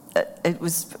it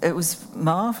was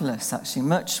marvelous, actually,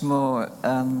 much more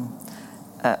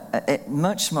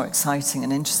much more exciting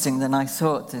and interesting than I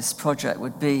thought this project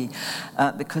would be,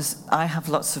 because I have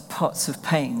lots of pots of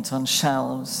paint on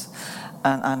shelves,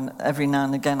 and every now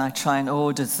and again I try and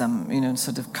order them, in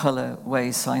sort of colour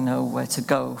ways, so I know where to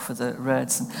go for the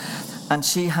reds. And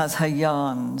she has her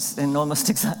yarns in almost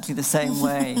exactly the same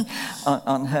way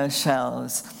on her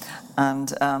shelves. And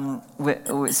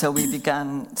so we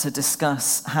began to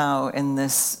discuss how in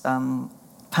this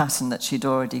pattern that she'd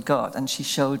already got, and she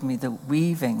showed me the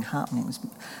weaving happening. It was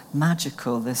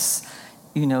magical, this,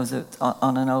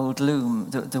 on an old loom,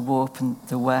 the warp and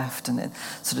the weft and it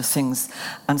sort of things.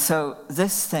 And so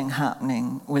this thing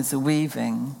happening with the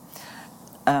weaving,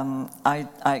 I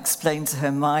explained to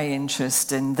her my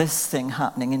interest in this thing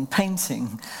happening in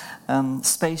painting,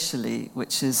 spatially,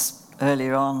 which is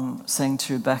earlier on saying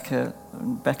to Rebecca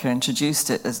introduced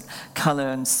it as colour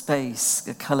and space,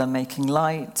 a colour making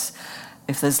light.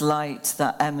 If there's light,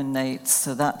 that emanates,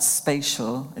 so that's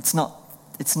spatial. It's not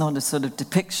a sort of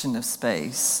depiction of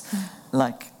space,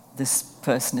 like this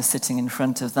person is sitting in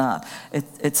front of that.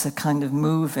 It's a kind of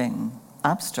moving,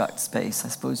 abstract space, I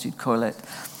suppose you'd call it.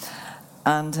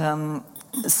 And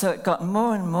so it got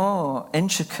more and more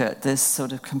intricate, this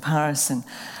sort of comparison.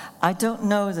 I don't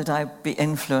know that I'd be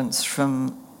influenced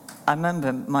from... I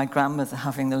remember my grandmother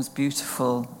having those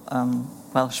beautiful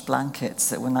Welsh blankets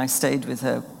that when I stayed with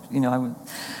her,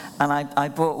 I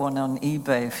bought one on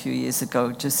eBay a few years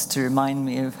ago just to remind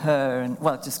me of her, and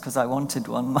just because I wanted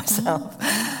one myself.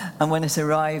 And when it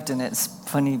arrived in its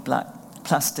funny black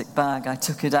plastic bag, I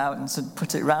took it out and sort of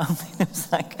put it around me. It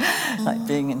was like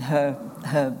being in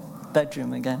her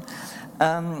bedroom again.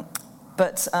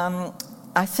 But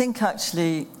I think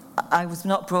actually I was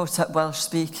not brought up Welsh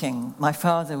speaking. My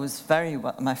father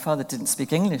didn't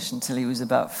speak English until he was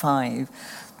about 5,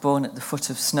 born at the foot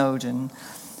of Snowdon.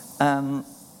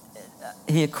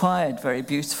 He acquired very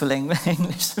beautiful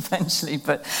English eventually,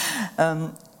 but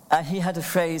he had a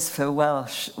phrase for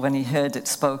Welsh when he heard it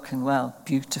spoken well.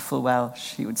 Beautiful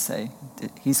Welsh, he would say.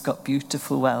 He's got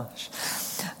beautiful Welsh.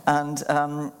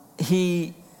 And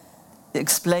he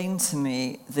explained to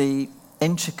me the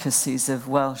intricacies of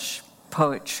Welsh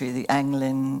poetry, the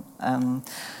Englyn,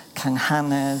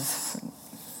 Canghanedd.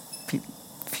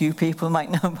 Few people might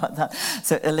know about that.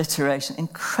 So alliteration,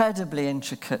 incredibly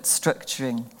intricate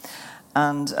structuring.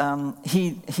 And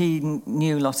he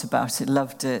knew a lot about it,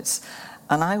 loved it.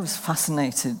 And I was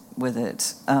fascinated with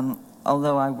it,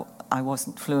 although I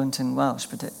wasn't fluent in Welsh,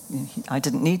 but I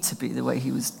didn't need to be the way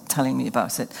he was telling me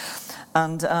about it.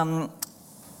 And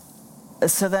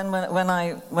so then when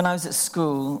I was at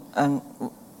school,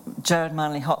 Gerard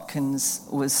Manley Hopkins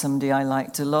was somebody I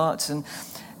liked a lot, and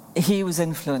he was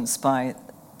influenced by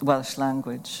Welsh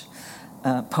language,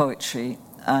 poetry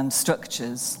and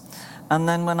structures. And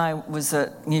then when I was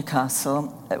at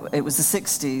Newcastle, it was the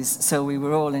 60s, so we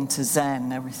were all into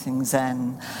Zen, everything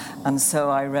Zen. And so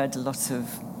I read a lot of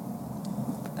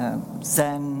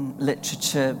Zen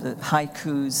literature, the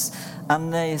haikus,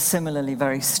 and they are similarly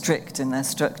very strict in their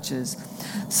structures.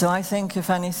 So I think, if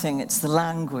anything, it's the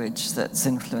language that's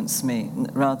influenced me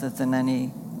rather than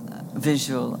any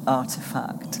visual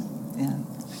artifact. Yeah.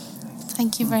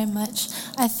 Thank you very much.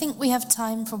 I think we have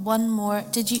time for one more.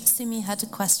 Sumi had a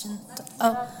question?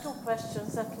 I have 2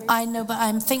 questions at least. I know, but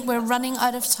I think we're running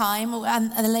out of time.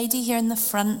 And the lady here in the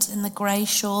front in the grey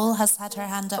shawl has had her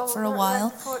hand up for a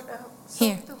while.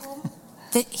 Here. To whom?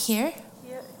 Here?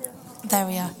 Here. There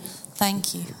we are.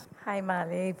 Thank you. Hi,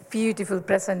 Mali. Beautiful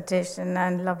presentation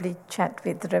and lovely chat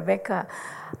with Rebecca.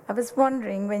 I was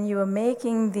wondering, when you were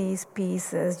making these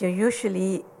pieces, you're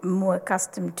usually more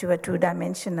accustomed to a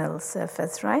 2-dimensional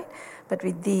surface, right? But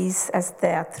with these, as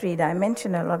they are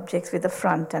 3-dimensional objects with a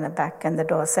front and a back and the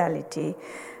dorsality,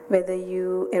 whether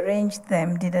you arranged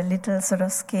them, did a little sort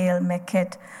of scale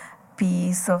maquette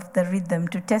piece of the rhythm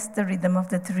to test the rhythm of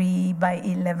the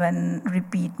 3x11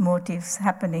 repeat motifs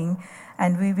happening,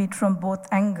 and weave it from both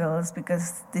angles,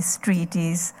 because the street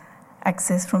is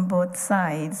accessed from both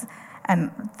sides,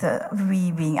 and the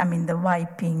weaving, the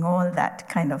wiping, all that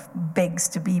kind of begs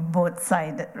to be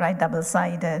both-sided, right,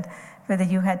 double-sided. Whether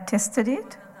you had tested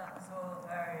it? That was all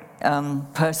very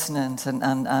pertinent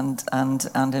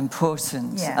and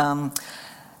important. Yeah.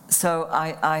 So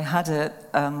I had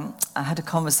a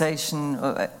conversation,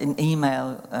 an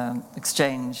email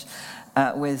exchange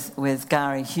with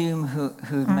Gary Hume,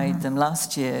 who made them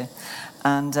last year,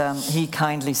 and he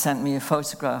kindly sent me a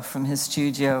photograph from his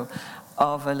studio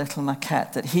of a little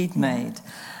maquette that he'd made,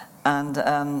 and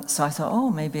so I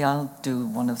thought, maybe I'll do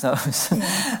one of those,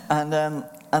 and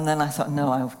then I thought, no,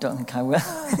 I don't think I will.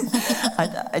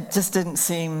 It just didn't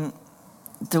seem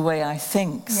the way I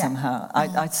think somehow.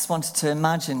 I just wanted to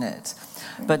imagine it.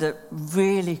 But a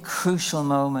really crucial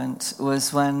moment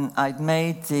was when I'd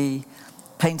made the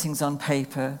paintings on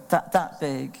paper, that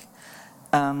big,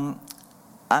 and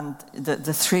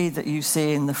the three that you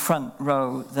see in the front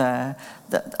row there,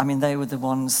 they were the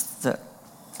ones that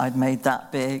I'd made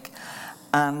that big.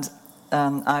 And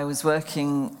I was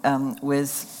working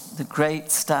with the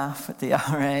great staff at the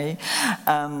RA,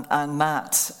 and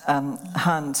Matt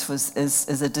Hunt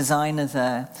is a designer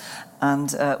there.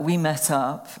 And we met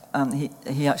up,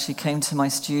 he actually came to my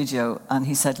studio and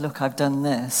he said, look, I've done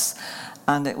this.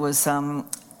 And it was,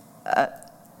 it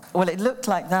looked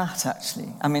like that,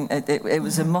 actually. I mean, it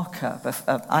was a mock-up.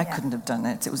 I couldn't have done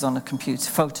it. It was on a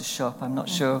computer, Photoshop. I'm not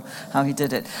sure how he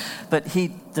did it. But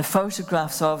the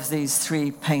photographs of these three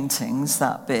paintings,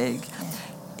 that big,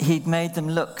 he'd made them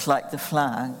look like the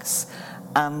flags.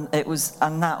 And that was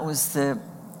the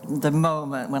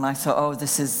moment when I thought, oh,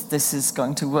 this is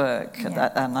going to work,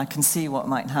 and I can see what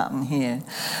might happen here.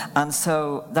 And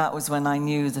so that was when I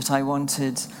knew that I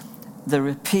wanted the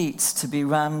repeats to be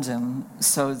random,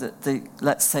 so that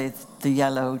let's say the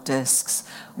yellow discs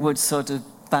would sort of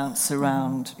bounce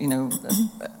around,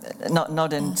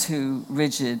 not in too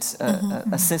rigid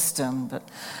a system, but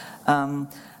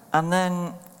and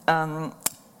then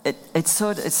it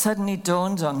suddenly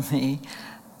dawned on me,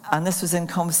 and this was in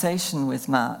conversation with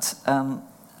Matt.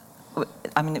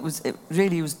 It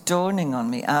really was dawning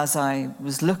on me as I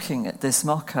was looking at this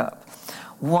mock-up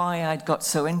why I'd got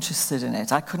so interested in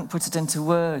it. I couldn't put it into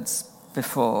words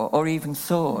before, or even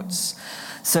thoughts.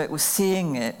 So it was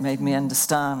seeing it made me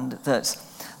understand that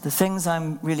the things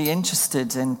I'm really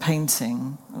interested in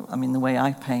painting, the way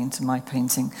I paint and my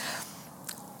painting,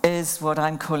 is what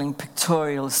I'm calling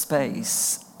pictorial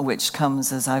space, which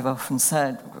comes, as I've often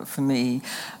said, for me,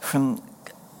 from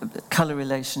colour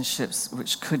relationships,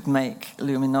 which could make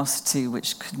luminosity,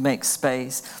 which could make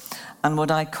space, and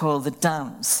what I call the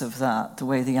dance of that, the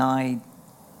way the eye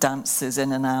dances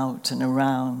in and out and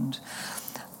around.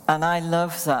 And I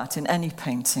love that in any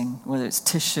painting, whether it's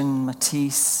Titian,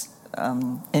 Matisse,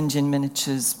 Indian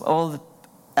miniatures,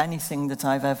 anything that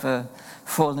I've ever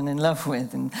fallen in love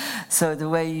with. And so the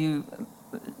way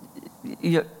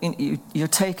you're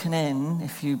taken in,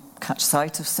 if you catch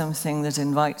sight of something that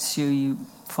invites you, you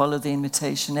follow the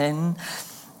invitation in,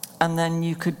 and then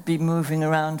you could be moving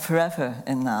around forever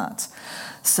in that.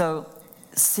 So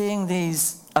seeing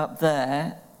these up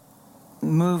there,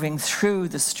 moving through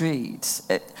the street,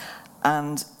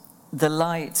 and the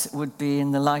light would be in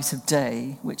the light of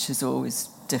day, which is always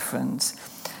different.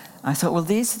 I thought, well,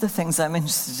 these are the things I'm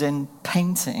interested in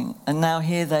painting, and now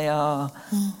here they are,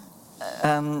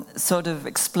 sort of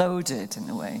exploded in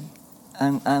a way.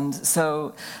 And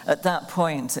so at that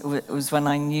point, it was when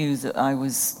I knew that I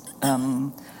was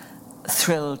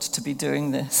thrilled to be doing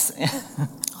this.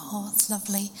 Oh, it's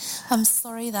lovely. I'm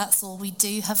sorry that's all we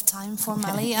do have time for,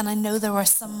 Mali, and I know there were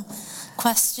some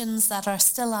questions that are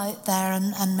still out there,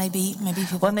 and maybe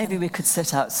people. Well, maybe we could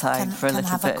sit outside for a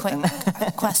little bit. Can have a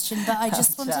quick question, but I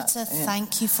just wanted to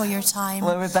thank you for your time.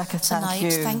 Well, Rebecca, tonight. Thank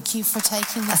you. Thank you for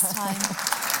taking this time.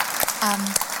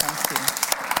 Thank you.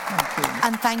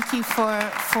 And thank you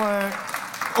for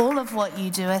all of what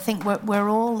you do. I think we're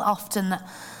all often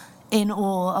in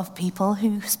awe of people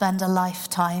who spend a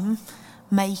lifetime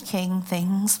making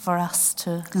things for us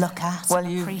to look at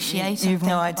and appreciate. You've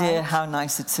no idea how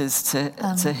nice it is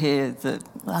to hear that.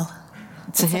 Well,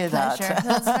 to hear that.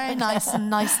 That's very nice, and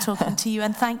nice talking to you.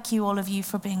 And thank you, all of you,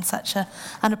 for being such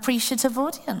an appreciative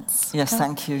audience. Yes,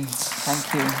 thank you.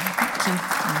 Thank you. Thank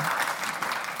you.